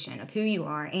documentation of who you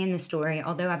are and the story.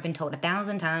 Although I've been told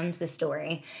 1,000 times this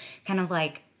story, kind of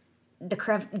like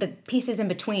the pieces in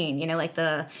between, like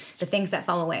the things that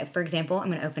fall away. For example, I'm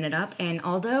going to open it up, and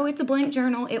although it's a blank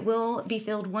journal, it will be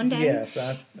filled one day. Yes,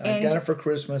 I got it for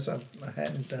Christmas. I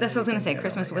hadn't done. That's what I was going to say.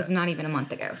 Christmas was not even a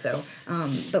month ago. So,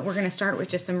 but we're going to start with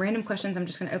just some random questions. I'm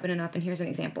just going to open it up, and here's an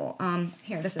example.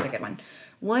 Here, this is a good one.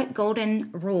 What golden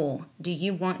rule do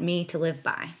you want me to live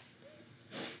by?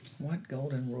 What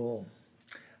golden rule?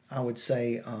 I would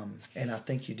say, and I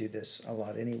think you do this a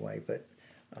lot anyway, but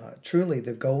truly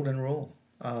the golden rule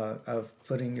of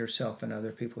putting yourself in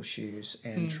other people's shoes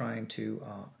and trying to,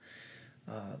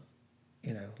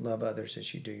 love others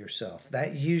as you do yourself.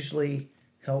 That usually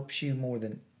helps you more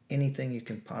than anything you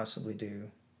can possibly do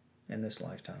in this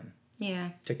lifetime.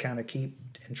 Yeah. To kind of keep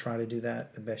and try to do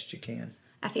that the best you can.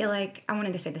 I feel like I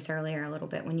wanted to say this earlier a little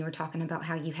bit when you were talking about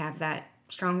how you have that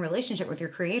strong relationship with your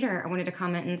Creator. I wanted to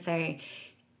comment and say,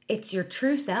 it's your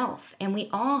true self, and we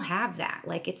all have that.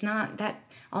 Like, it's not that,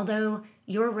 although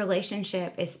your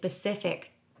relationship is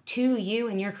specific to you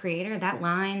and your Creator, that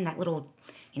line, that little,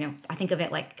 I think of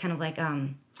it like kind of like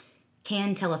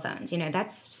canned telephones,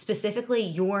 that's specifically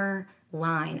your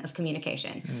line of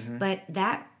communication. Mm-hmm. But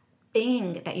that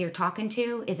thing that you're talking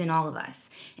to is in all of us.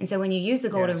 And so when you use the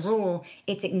golden rule,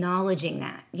 it's acknowledging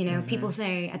that. People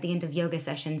say at the end of yoga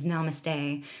sessions,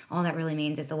 namaste. All that really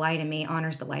means is the light in me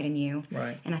honors the light in you.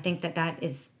 Right. And I think that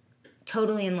is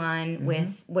totally in line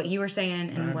with what you were saying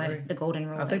and what the golden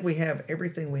rule is. I think we have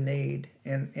everything we need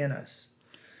in us.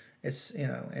 It's,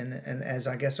 and as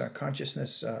I guess our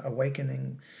consciousness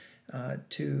awakening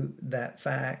to that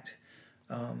fact,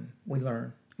 we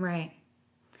learn. Right.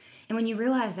 And when you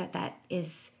realize that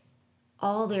is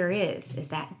all there is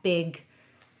that big,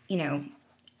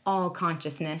 all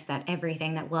consciousness, that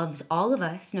everything that loves all of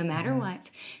us, no matter what,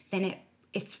 then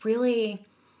it's really,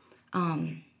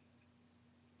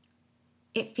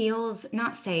 it feels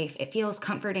not safe. It feels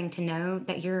comforting to know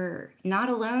that you're not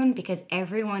alone, because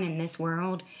everyone in this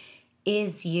world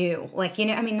is you. Like,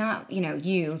 not,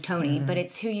 you, Tony, but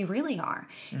it's who you really are.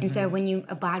 Mm-hmm. And so when you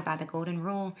abide by the golden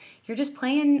rule, you're just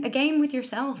playing a game with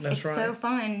yourself. That's right. So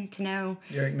fun to know.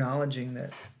 You're acknowledging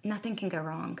that nothing can go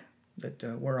wrong. That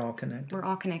we're all connected. We're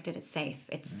all connected. It's safe.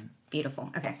 It's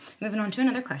beautiful. Okay, moving on to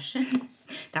another question.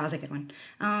 That was a good one.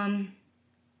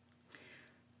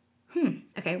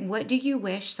 Okay, what do you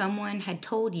wish someone had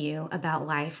told you about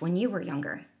life when you were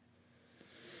younger?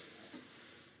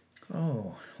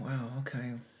 Oh, wow,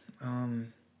 okay.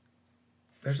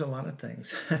 There's a lot of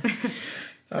things. Put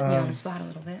me on the spot a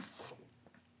little bit.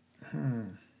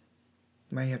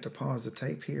 May have to pause the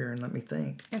tape here and let me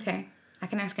think. Okay. I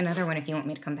can ask another one if you want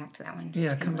me to come back to that one.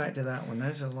 Yeah, come back to that one.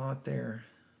 There's a lot there.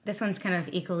 This one's kind of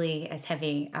equally as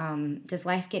heavy. Does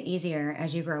life get easier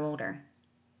as you grow older?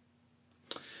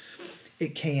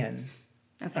 It can.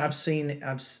 Okay. I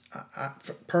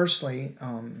personally,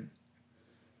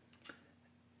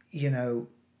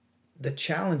 the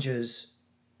challenges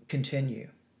continue.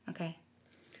 Okay.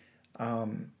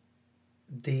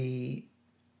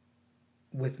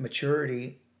 With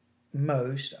maturity,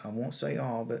 I won't say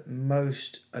all, but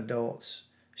most adults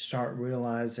start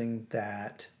realizing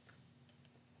that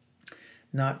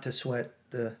not to sweat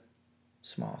the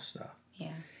small stuff.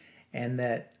 Yeah. And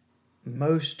that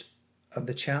most of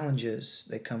the challenges,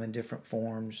 they come in different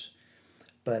forms,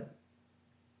 but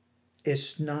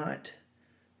it's not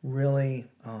really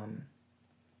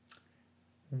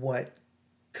what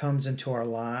comes into our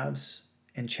lives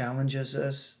and challenges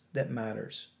us that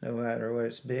matters, no matter whether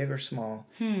it's big or small.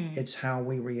 It's how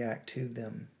we react to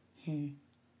them.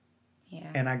 Yeah.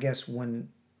 And I guess when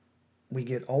we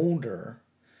get older,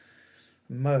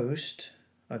 most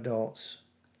adults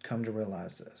come to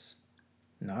realize this.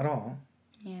 Not all,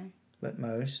 Yeah. but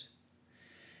most.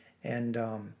 And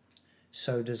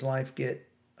so does life get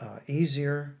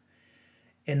easier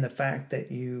in the fact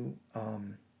that you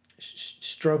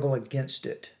struggle against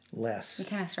it less? You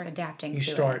kind of start adapting You to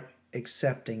start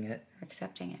accepting it. Or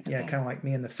accepting it. Yeah, Okay. kind of like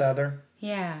me and the feather.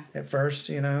 Yeah. At first,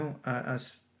 you know,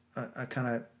 I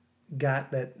kind of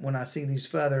got that when I see these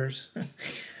feathers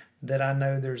that I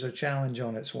know there's a challenge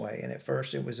on its way. And at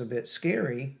first it was a bit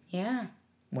scary. Yeah.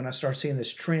 When I start seeing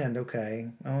this trend, okay,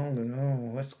 oh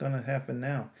no, what's going to happen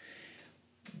now?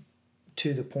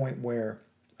 To the point where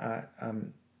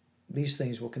these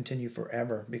things will continue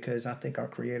forever, because I think our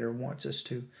Creator wants us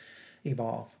to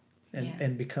evolve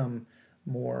and become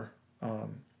more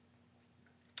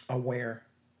aware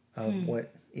of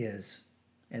what is.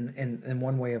 And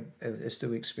one way is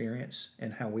through experience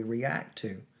and how we react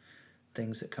to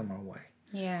things that come our way.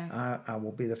 Yeah. I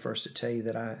will be the first to tell you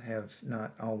that I have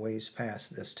not always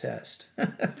passed this test.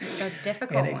 It's a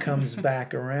difficult and it one. comes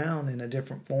back around in a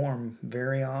different form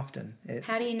very often.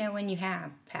 How do you know when you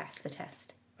have passed the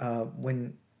test?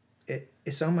 When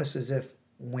it's almost as if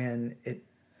when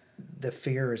the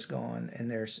fear is gone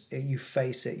and you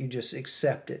face it, you just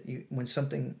accept it. When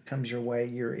something comes your way,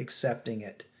 you're accepting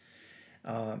it.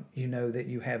 You know that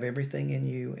you have everything in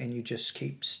you, and you just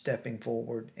keep stepping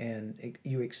forward, and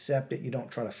you accept it. You don't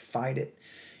try to fight it.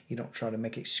 You don't try to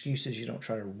make excuses. You don't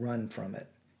try to run from it.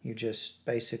 You just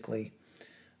basically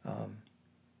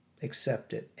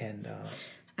accept it. And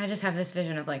I just have this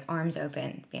vision of like arms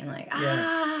open, being like,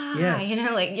 yes. you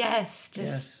know, like, yes,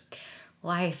 just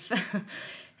life.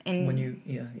 And when you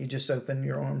just open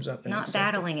your arms up and not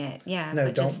battling it. Yeah. No,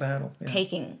 but don't just battle. Yeah.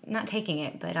 not taking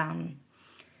it, but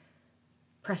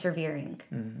persevering,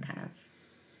 kind of.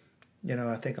 You know,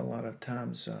 I think a lot of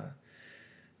times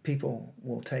people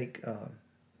will take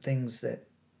things that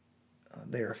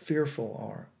they're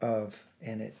fearful of,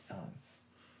 and it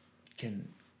can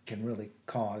really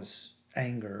cause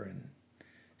anger and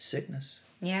sickness.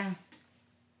 Yeah,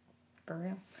 for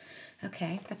real.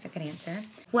 Okay, that's a good answer.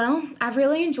 Well, I've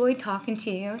really enjoyed talking to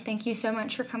you. Thank you so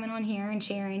much for coming on here and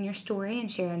sharing your story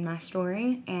and sharing my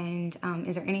story. And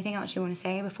is there anything else you want to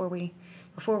say before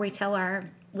we tell our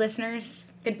listeners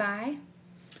goodbye?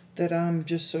 That I'm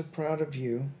just so proud of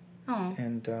you. Oh.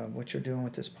 And what you're doing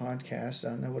with this podcast.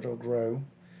 I know it'll grow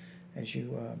as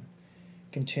you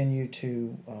continue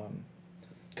to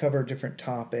cover different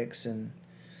topics, and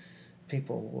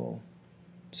people will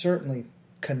certainly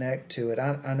connect to it.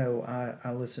 I know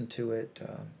I listen to it,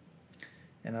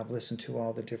 and I've listened to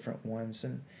all the different ones,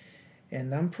 and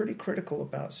I'm pretty critical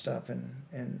about stuff,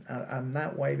 and I'm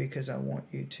that way because I want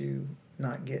you to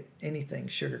not get anything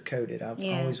sugar-coated. I've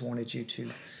always wanted you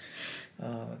to,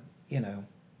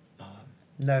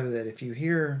 know that if you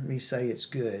hear me say it's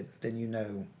good, then you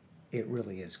know it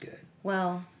really is good.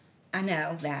 Well, I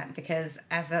know that because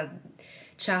as a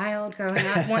child growing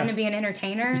up wanting to be an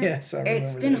entertainer, yes, I remember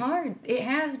it's been this. hard. It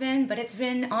has been, but it's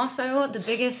been also the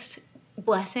biggest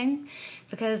blessing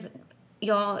because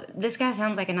y'all, this guy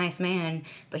sounds like a nice man,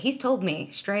 but he's told me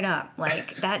straight up,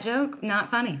 like, that joke,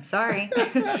 not funny. Sorry.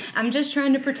 I'm just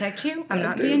trying to protect you. I'm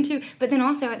not being too. But then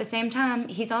also at the same time,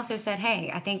 he's also said,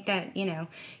 hey, I think that,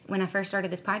 when I first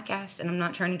started this podcast, and I'm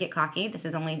not trying to get cocky, this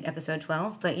is only episode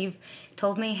 12, but you've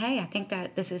told me, hey, I think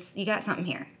that you got something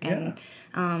here.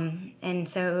 And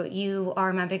so you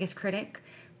are my biggest critic,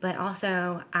 but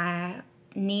also I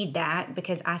need that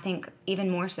because I think even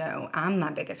more so I'm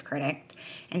my biggest critic,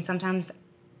 and sometimes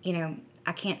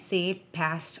I can't see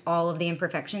past all of the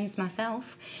imperfections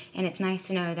myself, and it's nice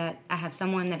to know that I have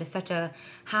someone that is such a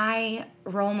high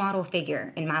role model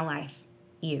figure in my life.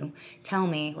 You tell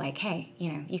me like, hey,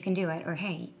 you can do it, or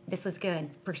hey, this is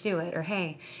good, pursue it, or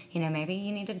hey, maybe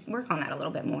you need to work on that a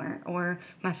little bit more. Or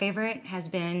my favorite has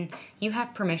been, you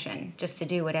have permission just to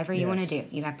do whatever you want to do.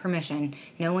 You have permission.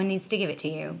 No one needs to give it to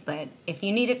you, but if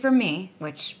you need it from me,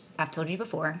 which I've told you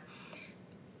before,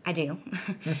 I do.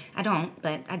 I don't,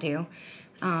 but I do.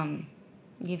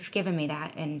 You've given me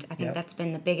that, and I think Yep. that's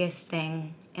been the biggest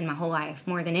thing in my whole life,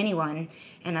 more than anyone.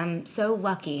 And I'm so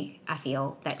lucky, I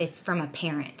feel, that it's from a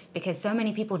parent, because so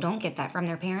many people don't get that from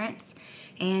their parents.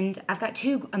 And I've got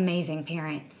two amazing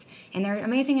parents, and they're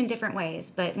amazing in different ways.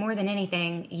 But more than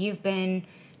anything, you've been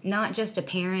not just a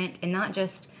parent and not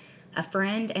just a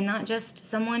friend and not just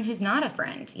someone who's not a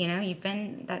friend. You know, you've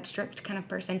been that strict kind of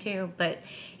person too. But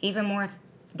even more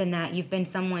than that, you've been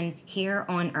someone here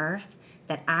on earth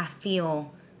that I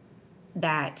feel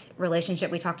that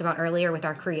relationship we talked about earlier with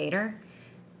our Creator,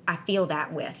 I feel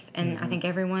that with. And I think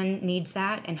everyone needs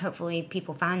that, and hopefully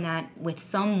people find that with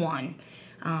someone.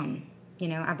 You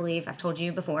know, I believe, I've told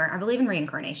you before, I believe in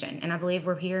reincarnation, and I believe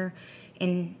we're here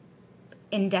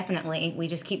indefinitely. We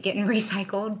just keep getting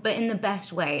recycled, but in the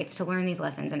best way. It's to learn these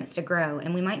lessons, and it's to grow.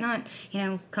 And we might not,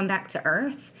 come back to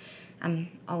Earth. I'm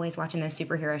always watching those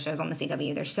superhero shows on the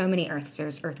CW. There's so many Earths.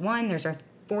 There's Earth 1, there's Earth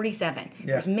 47. Yeah.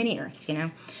 There's many Earths,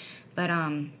 But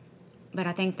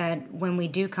I think that when we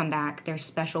do come back, there's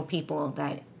special people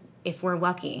that, if we're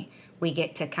lucky, we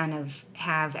get to kind of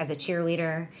have as a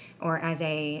cheerleader or as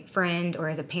a friend or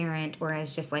as a parent or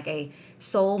as just like a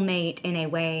soulmate in a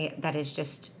way that is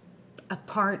just a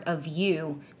part of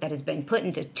you that has been put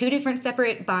into two different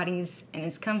separate bodies and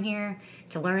has come here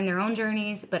to learn their own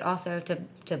journeys, but also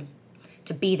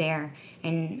to be there.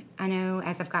 And I know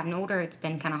as I've gotten older, it's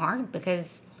been kind of hard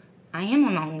because I am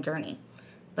on my own journey.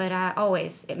 But I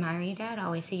always admire you, Dad. I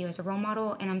always see you as a role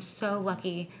model, and I'm so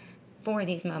lucky for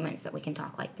these moments that we can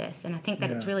talk like this. And I think that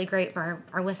it's really great for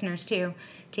our listeners, too,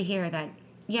 to hear that,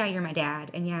 yeah, you're my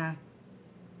dad, and yeah,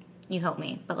 you help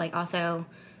me. But, like, also,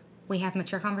 we have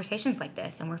mature conversations like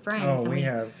this, and we're friends. Oh, and we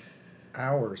have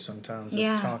hours sometimes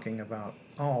Yeah. of talking about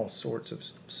all sorts of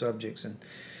subjects, and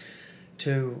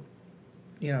to,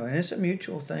 and it's a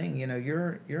mutual thing.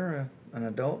 You're an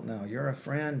adult now. You're a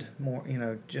friend more,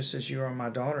 just as you are my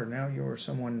daughter. Now you're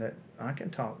someone that I can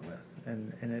talk with.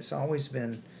 And it's always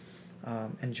been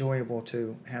enjoyable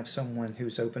to have someone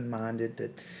who's open-minded,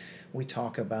 that we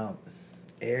talk about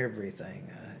everything.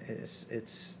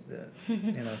 It's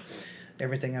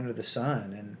everything under the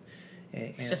sun. And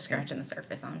it's just scratching the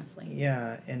surface, honestly.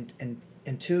 Yeah, and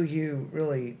until you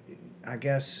really, I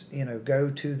guess, go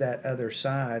to that other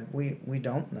side, we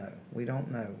don't know. We don't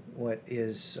know what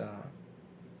is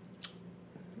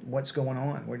what's going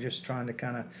on. We're just trying to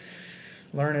kind of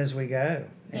learn as we go,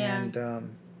 and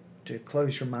to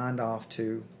close your mind off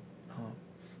to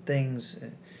things.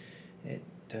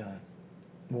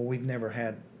 Well, we've never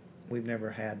had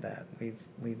that.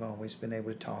 We've always been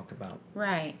able to talk about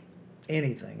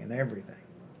anything and everything.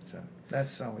 So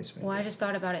that's always been. Well, good. I just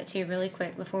thought about it too, really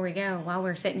quick before we go. While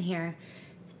we're sitting here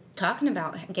talking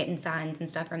about getting signs and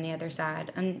stuff from the other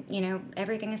side, and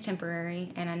everything is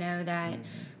temporary, and I know that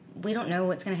we don't know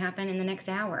what's going to happen in the next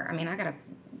hour. I mean, I got a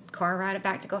car ride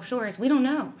back to Gulf Shores. We don't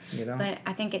know. You don't? But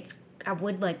I think I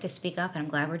would like to speak up, and I'm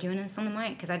glad we're doing this on the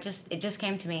mic, because it just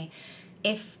came to me.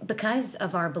 If, because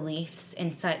of our beliefs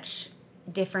in such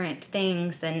different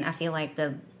things than I feel like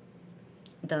the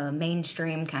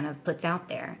mainstream kind of puts out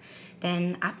there,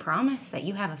 then I promise that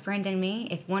you have a friend in me.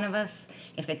 If one of us,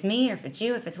 if it's me or if it's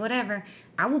you, if it's whatever,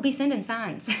 I will be sending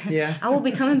signs. Yeah. I will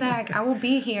be coming back. I will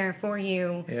be here for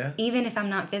you, Yeah. even if I'm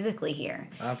not physically here.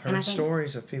 I've heard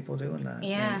stories of people doing that.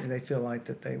 Yeah. And they feel like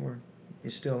that you're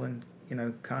still in,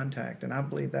 contact, and I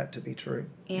believe that to be true.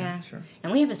 Yeah. Sure.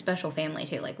 And we have a special family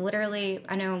too. Like, literally,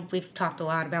 I know we've talked a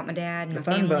lot about my dad and The my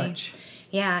fun family. bunch.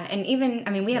 Yeah, and even,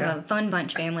 we have Yeah. a fun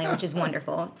bunch family, which is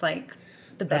wonderful. It's like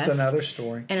the best. That's another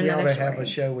story. And we another ought to have story. a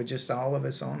show with just all of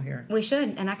us on here. We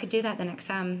should, and I could do that the next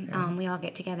time we all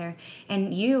get together.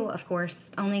 And you, of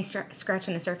course, only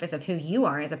scratching the surface of who you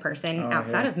are as a person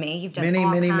outside of me. You've done many,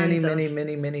 all many, kinds many, of,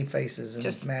 many, many faces and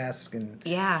just- masks and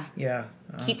yeah, yeah.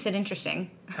 keeps it interesting.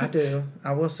 I do.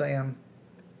 I will say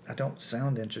I don't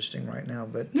sound interesting right now,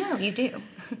 but No, you do.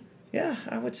 yeah,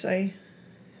 I would say,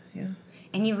 yeah,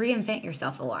 And you reinvent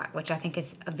yourself a lot, which I think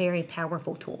is a very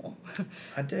powerful tool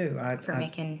I do. for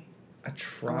making. I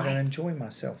try life. to enjoy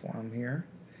myself while I'm here.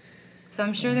 So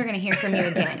I'm sure they're going to hear from you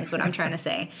again, is what I'm trying to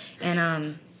say.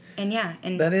 And yeah,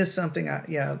 and That is something.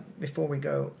 Before we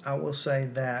go, I will say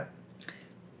that.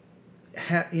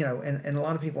 And a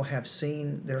lot of people have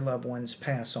seen their loved ones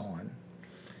pass on,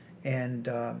 and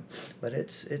but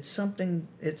it's something.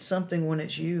 It's something when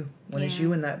it's you, it's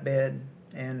you in that bed,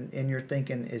 and you're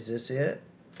thinking, is this it?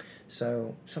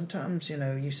 So sometimes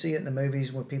you see it in the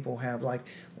movies where people have like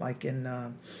in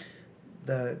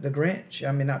the Grinch.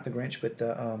 I mean, not the Grinch, but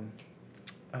the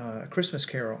Christmas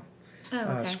Carol. oh,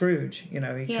 okay. Scrooge. He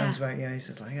comes back. He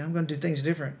says like, I'm going to do things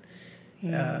different.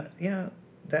 Hmm.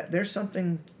 That there's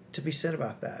something to be said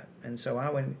about that. And so I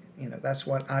would, that's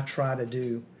what I try to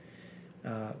do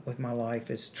with my life,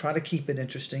 is try to keep it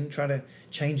interesting, try to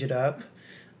change it up.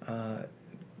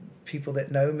 People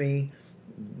that know me,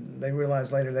 they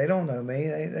realize later they don't know me.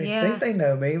 They think they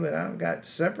know me, but I've got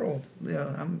several.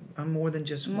 I'm more than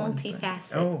just one thing.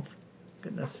 Multifaceted. Oh,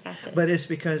 goodness! But it's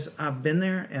because I've been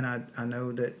there, and I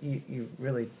know that you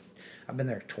really. I've been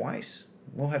there twice.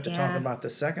 We'll have to talk about the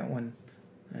second one.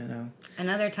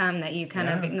 Another time that you kind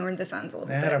of ignored the signs a little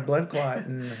bit. I had a blood clot,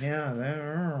 and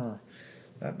that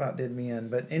about did me in.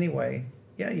 But anyway,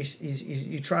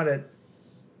 you try to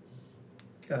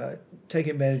take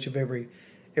advantage of every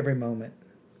moment.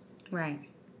 Right.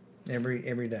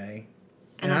 Every day.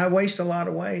 And I waste a lot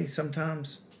away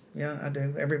sometimes. Yeah, I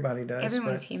do. Everybody does.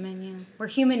 Everyone's human, yeah. We're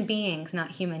human beings,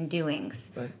 not human doings.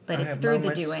 But it's through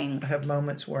the doing. I have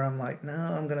moments where I'm like, no,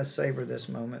 I'm going to savor this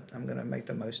moment. I'm going to make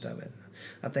the most of it.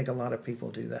 I think a lot of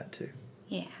people do that too.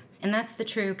 Yeah. And that's the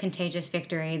true contagious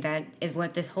victory. That is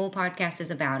what this whole podcast is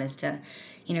about, is to,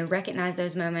 recognize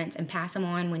those moments and pass them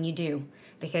on when you do.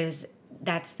 Because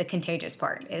that's the contagious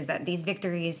part, is that these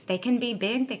victories, they can be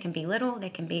big, they can be little, they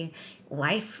can be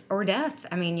life or death.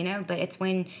 I mean, but it's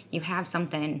when you have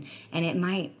something and it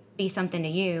might be something to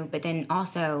you, but then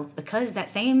also because that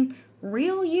same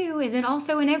real you isn't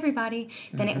also in everybody,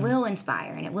 then it will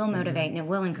inspire and it will motivate and it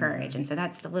will encourage. And so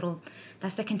that's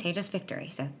the contagious victory.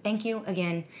 So thank you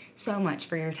again so much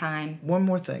for your time. One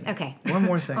more thing. Okay. One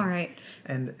more thing. All right.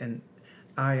 And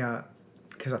I,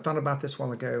 because I thought about this a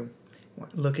while ago,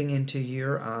 looking into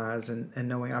your eyes and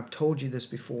knowing I've told you this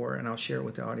before, and I'll share it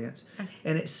with the audience. Okay.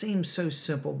 And it seems so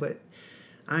simple, but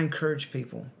I encourage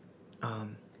people.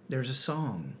 There's a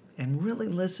song, and really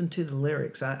listen to the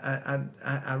lyrics.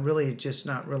 I really just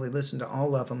not really listen to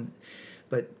all of them,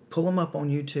 but pull them up on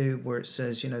YouTube where it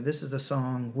says, this is the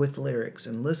song with lyrics,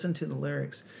 and listen to the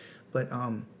lyrics. But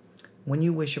When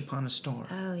You Wish Upon a Star.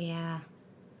 Oh, yeah.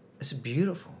 It's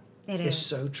beautiful. It is. It's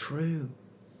so true.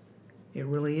 It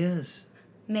really is.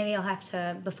 Maybe I'll have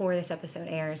to, before this episode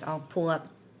airs, I'll pull up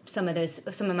some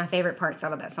of my favorite parts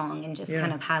out of that song and just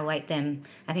kind of highlight them.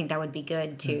 I think that would be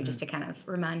good too, just to kind of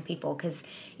remind people, because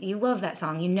you love that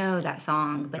song, that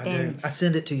song, but I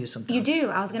send it to you sometimes. You do.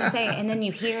 I was going to say, and then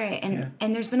you hear it,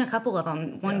 and there's been a couple of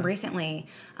them. One recently.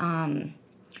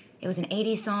 It was an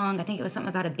 80s song. I think it was something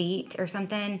about a beat or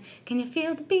something. Can you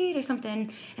feel the beat or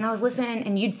something? And I was listening,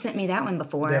 and you'd sent me that one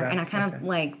before, and I kind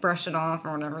of brushed it off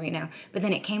or whatever, But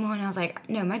then it came on, and I was like,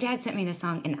 no, my dad sent me this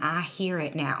song, and I hear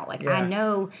it now. I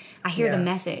know, I hear the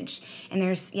message. And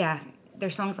there's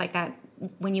songs like that.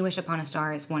 When You Wish Upon a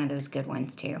Star is one of those good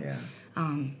ones too.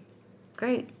 Yeah.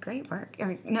 Great work. I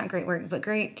mean, not great work, but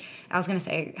great, I was going to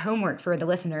say homework for the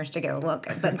listeners to go look,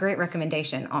 but great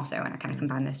recommendation also. And I kind of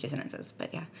combined those two sentences,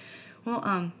 but yeah.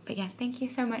 Well, but yeah, thank you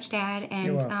so much, Dad.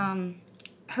 And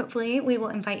hopefully we will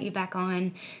invite you back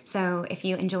on. So if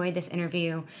you enjoyed this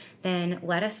interview, then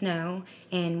let us know,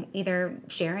 and either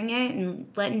sharing it and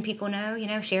letting people know,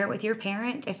 share it with your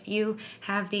parent if you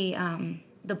have the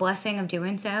blessing of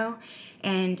doing so.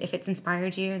 And if it's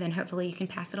inspired you, then hopefully you can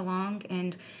pass it along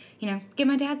and, give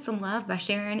my dad some love by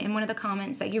sharing in one of the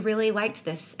comments that you really liked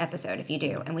this episode, if you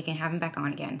do, and we can have him back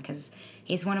on again, because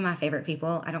he's one of my favorite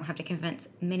people. I don't have to convince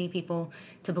many people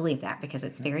to believe that, because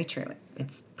it's very true.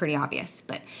 It's pretty obvious,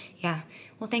 but yeah.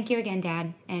 Well, thank you again,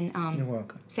 Dad. And you're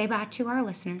welcome. Say bye to our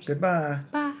listeners. Goodbye.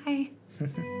 Bye.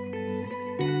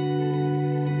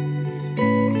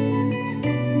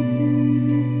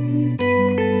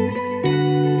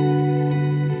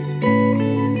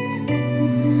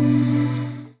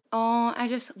 I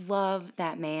just love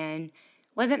that man.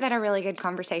 Wasn't that a really good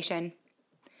conversation?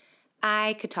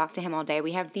 I could talk to him all day.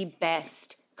 We have the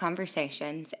best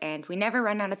conversations, and we never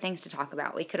run out of things to talk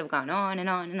about. We could have gone on and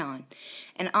on and on.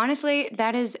 And honestly,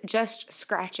 that is just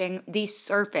scratching the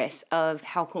surface of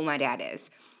how cool my dad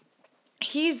is.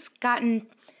 He's gotten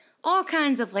all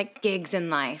kinds of gigs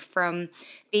in life, from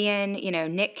being,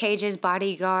 Nick Cage's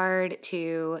bodyguard,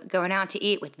 to going out to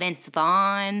eat with Vince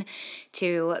Vaughn,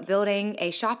 to building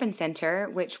a shopping center,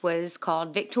 which was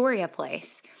called Victoria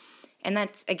Place. And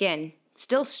that's, again,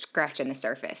 still scratching the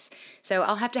surface. So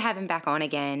I'll have to have him back on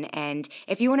again. And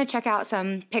if you want to check out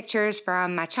some pictures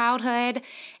from my childhood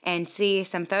and see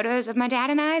some photos of my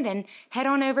dad and I, then head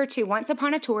on over to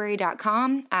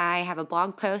onceuponatory.com. I have a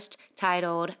blog post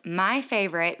titled My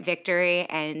Favorite Victory,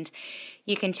 and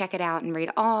you can check it out and read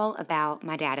all about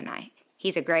my dad and I.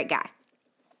 He's a great guy.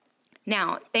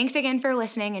 Now, thanks again for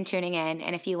listening and tuning in.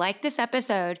 And if you like this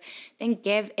episode, then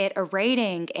give it a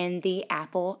rating in the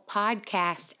Apple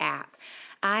Podcast app.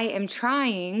 I am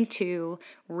trying to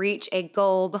reach a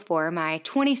goal before my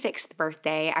 26th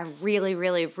birthday. I really,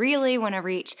 really, really want to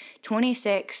reach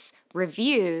 26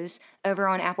 reviews over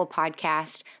on Apple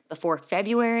Podcast before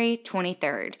February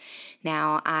 23rd.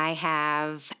 Now, I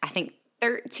have, I think,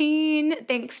 13,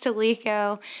 thanks to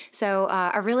Lico. So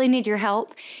I really need your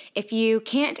help. If you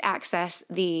can't access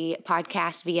the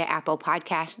podcast via Apple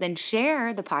Podcasts, then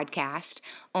share the podcast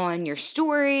on your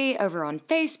story, over on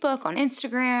Facebook, on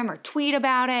Instagram, or tweet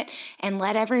about it, and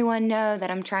let everyone know that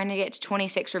I'm trying to get to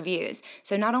 26 reviews.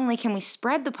 So not only can we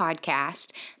spread the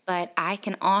podcast, but I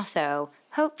can also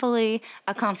hopefully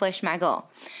accomplish my goal.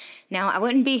 Now, I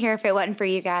wouldn't be here if it wasn't for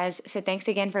you guys, so thanks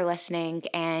again for listening,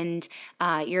 and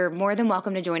you're more than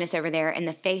welcome to join us over there in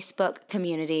the Facebook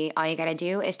community. All you got to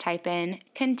do is type in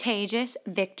Contagious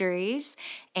Victories,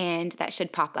 and that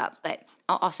should pop up, but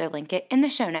I'll also link it in the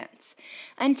show notes.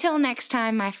 Until next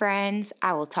time, my friends,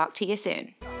 I will talk to you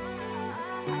soon.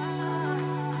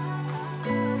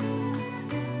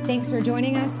 Thanks for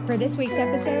joining us for this week's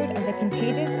episode of the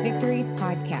Contagious Victories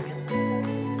podcast.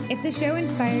 If the show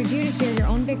inspired you to share your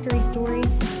own victory story,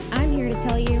 I'm here to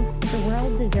tell you the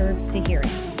world deserves to hear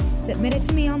it. Submit it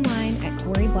to me online at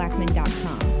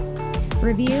toriblackman.com.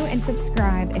 Review and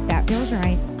subscribe if that feels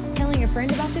right. Telling a friend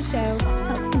about the show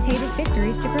helps Contagious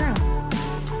Victories to grow.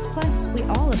 Plus, we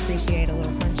all appreciate a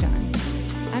little sunshine.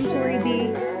 I'm Tori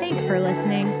B. Thanks for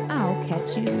listening. I'll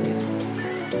catch you soon.